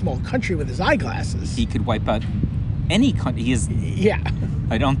wipe out a small country with his eyeglasses. He could wipe out any country. He is. Yeah.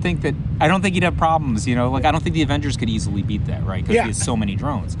 I don't think he'd have problems. You know, like, I don't think the Avengers could easily beat that, right? Because he has so many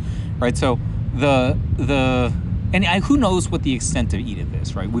drones, right? So who knows what the extent of Edith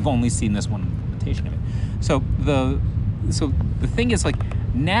is, right? We've only seen this one implementation of it. So the thing is, like,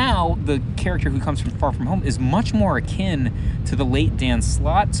 now the character who comes from Far From Home is much more akin to the late Dan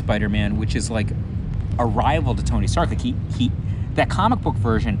Slott Spider-Man, which is like a rival to Tony Stark. Like, he that comic book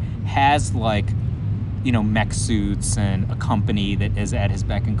version has, like, you know, mech suits and a company that is at his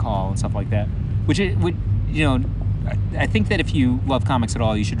beck and call and stuff like that. Which it would, you know, I think that if you love comics at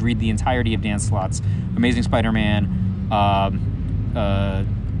all, you should read the entirety of Dan Slott's Amazing Spider-Man,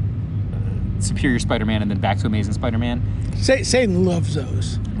 Superior Spider-Man, and then back to Amazing Spider-Man. Satan loves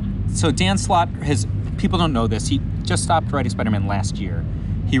those. So Dan Slott people don't know this, he just stopped writing Spider-Man last year.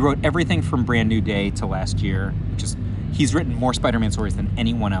 He wrote everything from Brand New Day to last year. He's written more Spider-Man stories than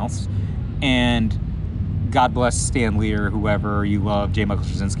anyone else. And God bless Stan Lee or whoever you love, J. Michael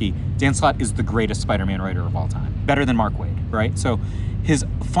Straczynski, Dan Slott is the greatest Spider-Man writer of all time. Better than Mark Waid, right? So his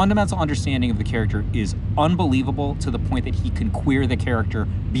fundamental understanding of the character is unbelievable, to the point that he can queer the character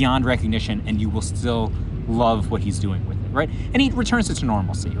beyond recognition and you will still love what he's doing with it, right? And he returns it to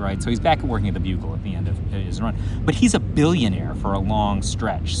normalcy, right? So he's back at working at the Bugle at the end of his run. But he's a billionaire for a long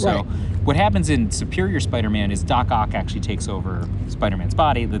stretch. So what happens in Superior Spider-Man is Doc Ock actually takes over Spider-Man's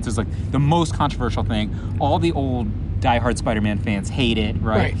body. That's just like the most controversial thing. All the old diehard Spider-Man fans hate it,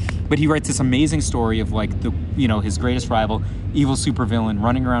 right? But he writes this amazing story of, like, his greatest rival, evil supervillain,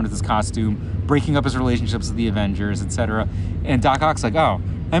 running around with his costume, breaking up his relationships with the Avengers, etc. And Doc Ock's like, oh,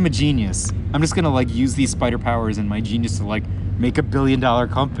 I'm a genius. I'm just gonna, like, use these spider powers and my genius to, like, make $1 billion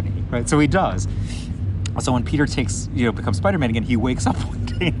company, right? So he does. So when Peter becomes Spider-Man again, he wakes up one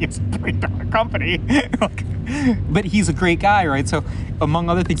day and he has $1 billion company. But he's a great guy, right? So among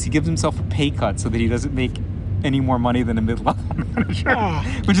other things, he gives himself a pay cut so that he doesn't make any more money than a mid-level manager,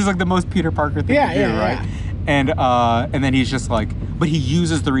 which is like the most Peter Parker thing to do, right? Yeah. And then he's just like, but he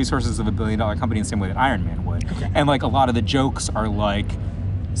uses the resources of $1 billion company in the same way that Iron Man would. Okay. And, like, a lot of the jokes are like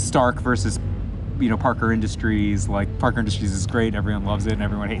Stark versus, Parker Industries. Like, Parker Industries is great, everyone loves it, and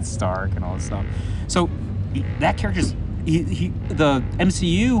everyone hates Stark and all this stuff. So that character's the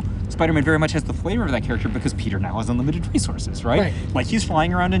MCU Spider-Man very much has the flavor of that character because Peter now has unlimited resources, right? Like, he's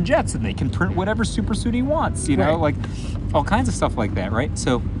flying around in jets and they can print whatever super suit he wants, like all kinds of stuff like that, right?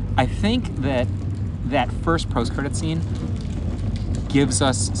 So I think that first post-credit scene gives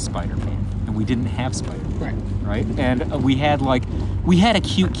us Spider-Man, and we didn't have Spider-Man, right? And we had a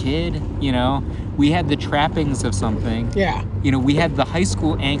cute kid, we had the trappings of something. Yeah. We had the high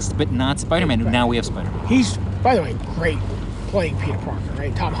school angst, but not Spider-Man, and now we have Spider-Man. He's, by the way, great playing Peter Parker,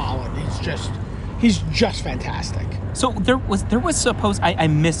 right? Tom Holland, he's just fantastic. So there was supposed, I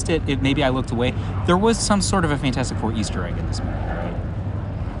missed it, maybe I looked away, there was some sort of a Fantastic Four Easter egg in this movie, right?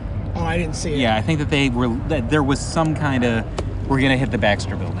 Oh, I didn't see it. Yeah, I think that there was some kind of, we're going to hit the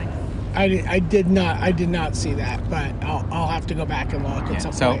Baxter Building. I did not see that, but I'll have to go back and look at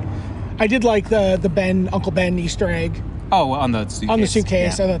some point. I did like the Uncle Ben Easter egg. Oh, on the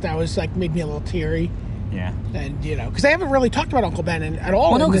suitcase. Yeah. I thought that was, like, made me a little teary. Yeah. And, because they haven't really talked about Uncle Ben at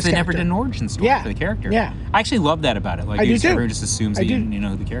all. Well, no, in because this they never character. did an origin story for the character. Yeah. I actually love that about it. Like, I do too. Everyone just assumes I that do. you know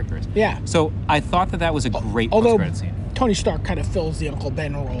who the character is. Yeah. So I thought that was a great Although post-credit scene. Tony Stark kind of fills the Uncle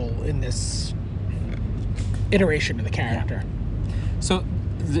Ben role in this iteration of the character. So,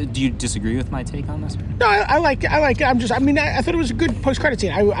 do you disagree with my take on this? No, I like it. I thought it was a good post-credit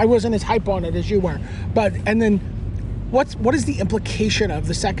scene. I wasn't as hype on it as you were. And then what is the implication of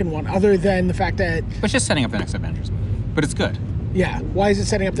the second one other than the fact that... It's just setting up the next Avengers movie. But it's good. Yeah. Why is it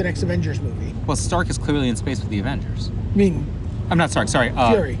setting up the next Avengers movie? Well, Stark is clearly in space with the Avengers. I mean... I'm not Stark, sorry.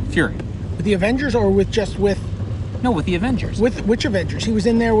 Fury. With the Avengers or with... No, with the Avengers. With which Avengers? He was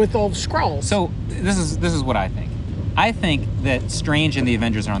in there with all the Skrulls. So, this is what I think. I think that Strange and the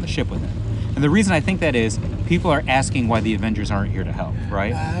Avengers are on the ship with him. And the reason I think that is people are asking why the Avengers aren't here to help,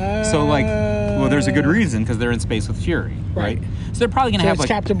 right? So, there's a good reason because they're in space with Fury, right? So they're probably going to have it's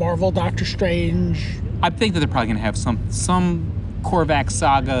Captain Marvel, Doctor Strange. I think that they're probably going to have some Korvac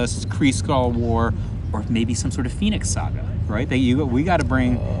saga, Kree Skull War, or maybe some sort of Phoenix saga, right? We got to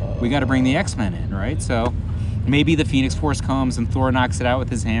bring the X-Men in, right? So maybe the Phoenix Force comes and Thor knocks it out with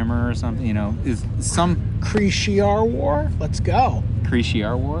his hammer or something. Is some Kree Shi'ar War? Let's go. Kree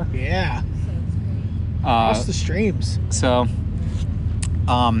Shi'ar War? Yeah. Across the streams. So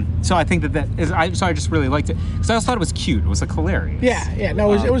I think that is. I just really liked it because I also thought it was cute. It was hilarious. Yeah.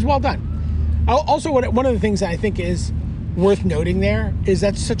 No, it was well done. Also, one of the things that I think is worth noting there is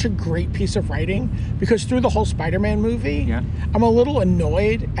that's such a great piece of writing because through the whole Spider-Man movie, I'm a little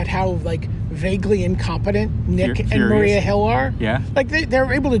annoyed at how vaguely incompetent Nick and Maria Hill are. Yeah.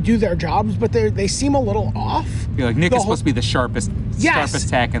 They're able to do their jobs, but they seem a little off. You're like Nick is supposed to be the sharpest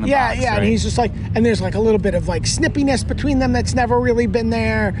tack in the box. Yeah, right? and he's just and there's a little bit of snippiness between them that's never really been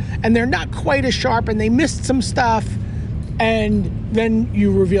there, and they're not quite as sharp, and they missed some stuff. And then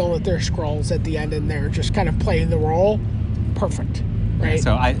you reveal that they're Skrulls at the end, and they're just kind of playing the role. Perfect, right?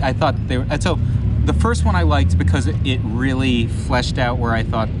 So I thought they were. So the first one I liked because it really fleshed out where I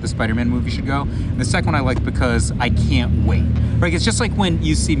thought the Spider-Man movie should go. And the second one I liked because I can't wait. It's just like when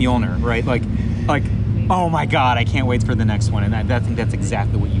you see Mjolnir, right? Like, oh my God, I can't wait for the next one. And I think that's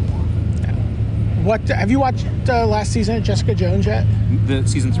exactly what you want. What have you watched last season of Jessica Jones yet? The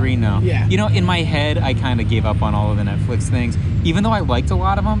season 3, no. Yeah. In my head, I kind of gave up on all of the Netflix things, even though I liked a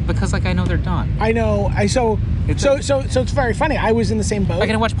lot of them because I know they're done. I know. So it's very funny. I was in the same boat. I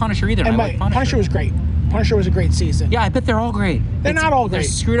didn't watch Punisher either. And I like Punisher. Punisher was great. Punisher was a great season. Yeah, I bet they're all great. They're not all great. They're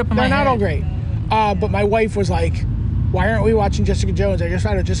screwed up in my head. They're not all great. But my wife was like, "Why aren't we watching Jessica Jones? I just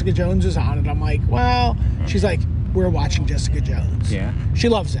found out Jessica Jones is on." And I'm like, "Well," she's like, "We're watching Jessica Jones." Yeah. She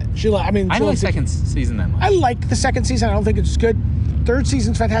loves it. I like the second season that much. I like the second season. I don't think it's good. Third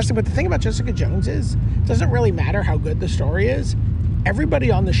season's fantastic. But the thing about Jessica Jones is, it doesn't really matter how good the story is.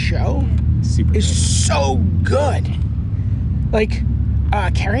 Everybody on the show is so good.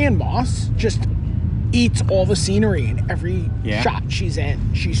 Carrie-Anne Moss just eats all the scenery in every shot she's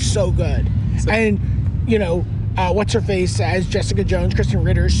in. She's so good. And, what's her face as Jessica Jones, Kristen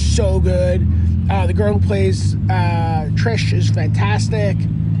Ritter's so good. The girl who plays Trish is fantastic.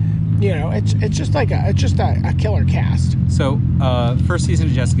 It's just a killer cast. So, first season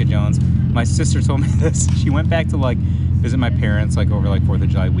of Jessica Jones, my sister told me this. She went back to visit my parents over 4th of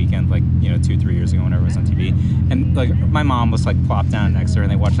July weekend, 2-3 years ago whenever it was on TV. And my mom was plopped down next to her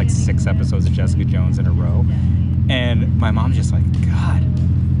and they watched 6 episodes of Jessica Jones in a row. And my mom's just God,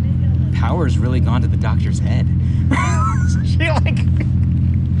 power's really gone to the doctor's head. She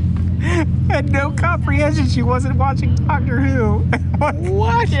had no comprehension. She wasn't watching Doctor Who.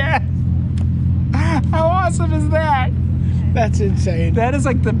 What? Yeah. How awesome is that? That's insane. That is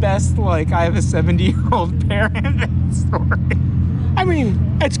the best, I have a 70-year-old parent story. I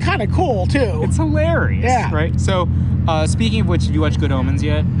mean, it's kind of cool, too. It's hilarious. Yeah. Right? So, speaking of which, did you watch Good Omens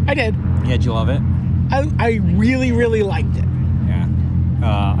yet? I did. Yeah, did you love it? I really, really liked it. Yeah.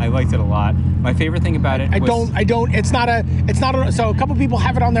 I liked it a lot. My favorite thing about it so a couple people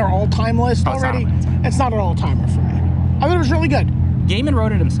have it on their all-time list already. It's not an all-timer for me. I thought it was really good. Gaiman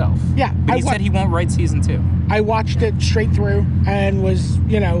wrote it himself. Yeah. But he said he won't write season 2. I watched it straight through and was,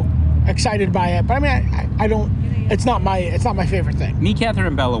 excited by it. But I mean, I don't, it's not my favorite thing. Me, Catherine,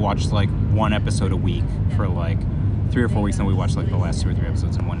 and Bella watched one episode a week for 3 or 4 weeks, and we watched the last 2 or 3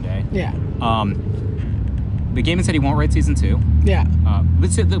 episodes in one day. Yeah. But Gaiman said he won't write season 2. Yeah.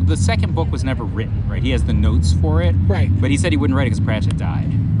 But the second book was never written, right? He has the notes for it. Right. But he said he wouldn't write it because Pratchett died,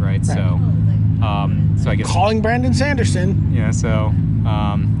 right? So I guess... Calling Brandon Sanderson. Yeah, so...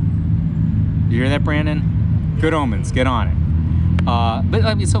 you hear that, Brandon? Good Omens. Get on it. But,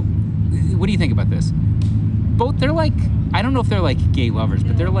 I mean, so... What do you think about this? Both, they're I don't know if they're gay lovers,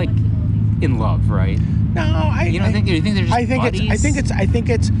 but they're in love, right? No, You don't think? You think they're just I think buddies? I think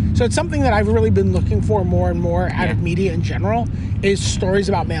it's so it's something that I've really been looking for more and more out of media in general is stories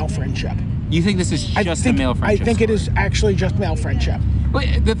about male friendship. You think this is just a male friendship? I think story? it is actually just male friendship.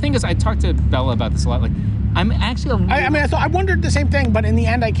 But the thing is, I talked to Bella about this a lot. Like, I'm actually. I wondered the same thing, but in the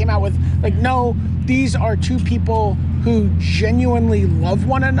end, I came out with like, no, these are two people who genuinely love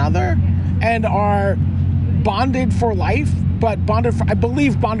one another and are bonded for life, but I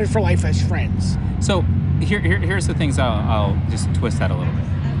believe bonded for life as friends. So here's the things I'll just twist that a little bit.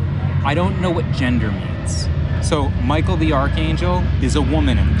 I don't know what gender means. So Michael the Archangel is a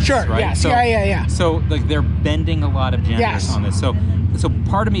woman in this, Sure, right? yes, So, yeah. So like they're bending a lot of genders Yes. on this. So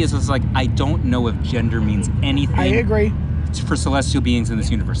part of me is just like, I don't know if gender means anything. I agree. For celestial beings in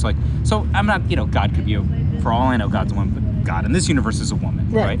this universe. Like, so I'm not, God could be for all I know, God's a woman, but God in this universe is a woman,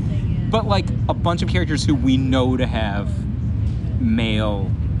 Right. But like a bunch of characters who we know to have male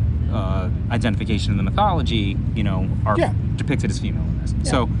identification in the mythology, are depicted as female in this.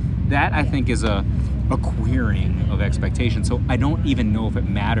 Yeah. So that I think is a queering of expectation. So I don't even know if it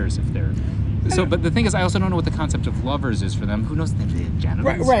matters if they're. So, but the thing is, I also don't know what the concept of lovers is for them. Who knows if they have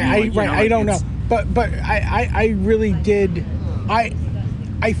genitals? I don't know. But I really did.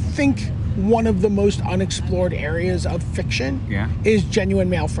 I think one of the most unexplored areas of fiction is genuine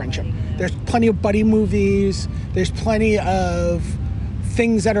male friendship. There's plenty of buddy movies. There's plenty of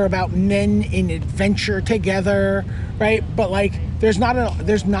things that are about men in adventure together, right? But like, there's not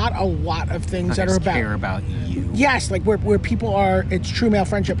a lot of things that are about care about you. Yes, like where people are. It's true male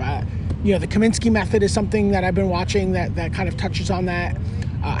friendship. The Kaminsky Method is something that I've been watching that kind of touches on that.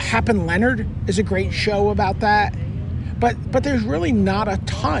 Hap and Leonard is a great show about that, but there's really not a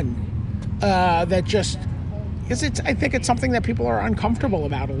ton that just because I think it's something that people are uncomfortable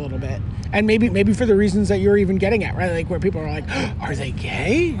about a little bit, and maybe for the reasons that you're even getting at, right? Like where people are like, are they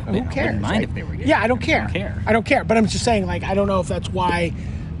gay? Who cares? I wouldn't mind if they were gay. Yeah, I don't care. I don't care. But I'm just saying, like, I don't know if that's why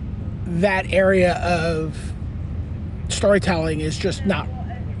that area of storytelling is just not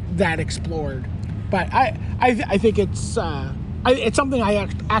that explored. But I think it's something I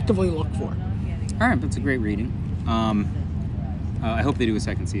actively look for. All right, that's a great reading. I hope they do a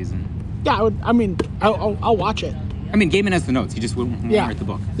second season. Yeah, I'll watch it. I mean, Gaiman has the notes. He just won't write the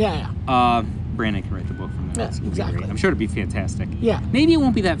book. Yeah. Brandon can write the book from the notes. Yeah, exactly. I'm sure it'll be fantastic. Yeah. Maybe it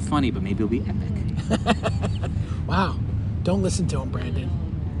won't be that funny, but maybe it'll be epic. Wow. Don't listen to him,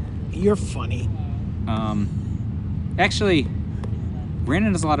 Brandon. You're funny. Actually,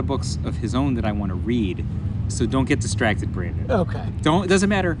 Brandon has a lot of books of his own that I want to read, so don't get distracted, Brandon. Okay. It doesn't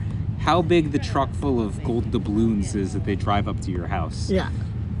matter how big the truck full of gold doubloons is that they drive up to your house. Yeah.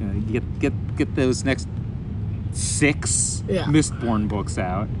 You get those next 6 Mistborn books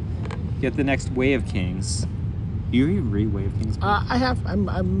out. Get the next Way of Kings. Do you even read Way of Kings? I have. I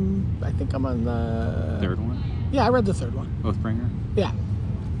think I'm on the third one. Yeah, I read the third one. Oathbringer. Yeah.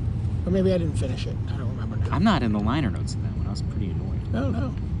 Or maybe I didn't finish it. I don't remember now. I'm not in the liner notes of that one. I was pretty annoyed.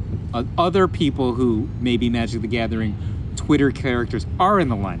 No. Other people who maybe Magic the Gathering Twitter characters are in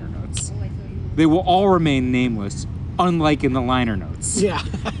the liner notes. They will all remain nameless, unlike in the liner notes. Yeah.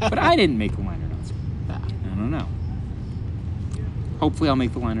 But I didn't make the liner notes. Yeah. I don't know. Hopefully I'll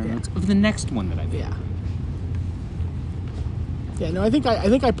make the liner notes of the next one that I do. Yeah. Yeah, no, I think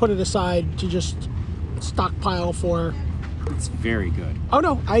I put it aside to just stockpile for. It's very good. Oh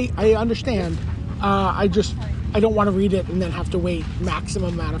no, I understand. I don't want to read it and then have to wait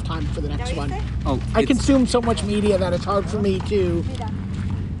maximum amount of time for the next one. I consume so much media that it's hard for me to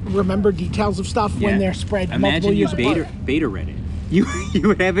remember details of stuff when they're spread multiple years apart. Imagine you beta read it. You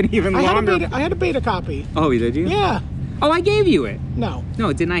would have an even longer. I had a beta copy. Oh, did you? Yeah. Oh, I gave you it. No.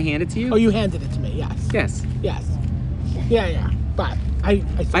 No, didn't I hand it to you? Oh, you handed it to me. Yes. Yes. Yes. Yeah. But I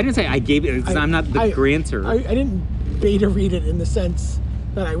didn't say I gave it because I'm not the grantor. I didn't beta read it in the sense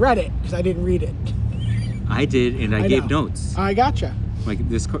that I read it because I didn't read it. I did, and I gave notes. I gotcha. Like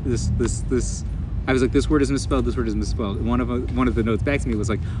this. I was like, this word is misspelled. This word is misspelled. And one of the notes back to me was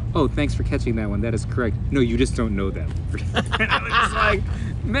like, "Oh, thanks for catching that one. That is correct. No, you just don't know that." And I was just like,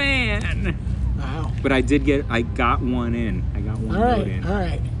 man. Wow. But I got one in. I got one note in. All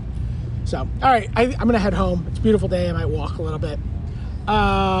right. So, all right. I'm gonna head home. It's a beautiful day. I might walk a little bit.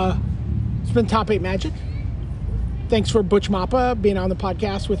 It's been Top 8 Magic. Thanks for Butch Mappa being on the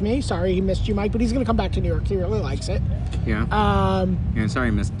podcast with me. Sorry he missed you, Mike, but he's going to come back to New York. He really likes it. Yeah. Yeah, sorry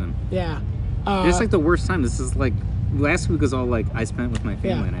I missed him. Yeah. It's like the worst time. This is like, last week was all like I spent with my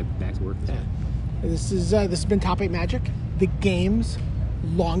family and I'm back to work. Yeah. This has been Top 8 Magic, the game's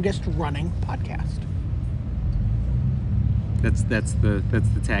longest running podcast. That's the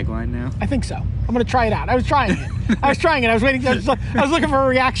tagline now. I think so. I'm going to try it out. I was trying it. I was waiting. I was looking for a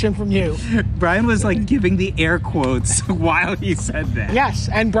reaction from you. Brian was like giving the air quotes while he said that. Yes,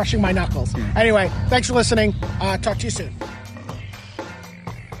 and brushing my knuckles. Anyway, thanks for listening. Talk to you soon.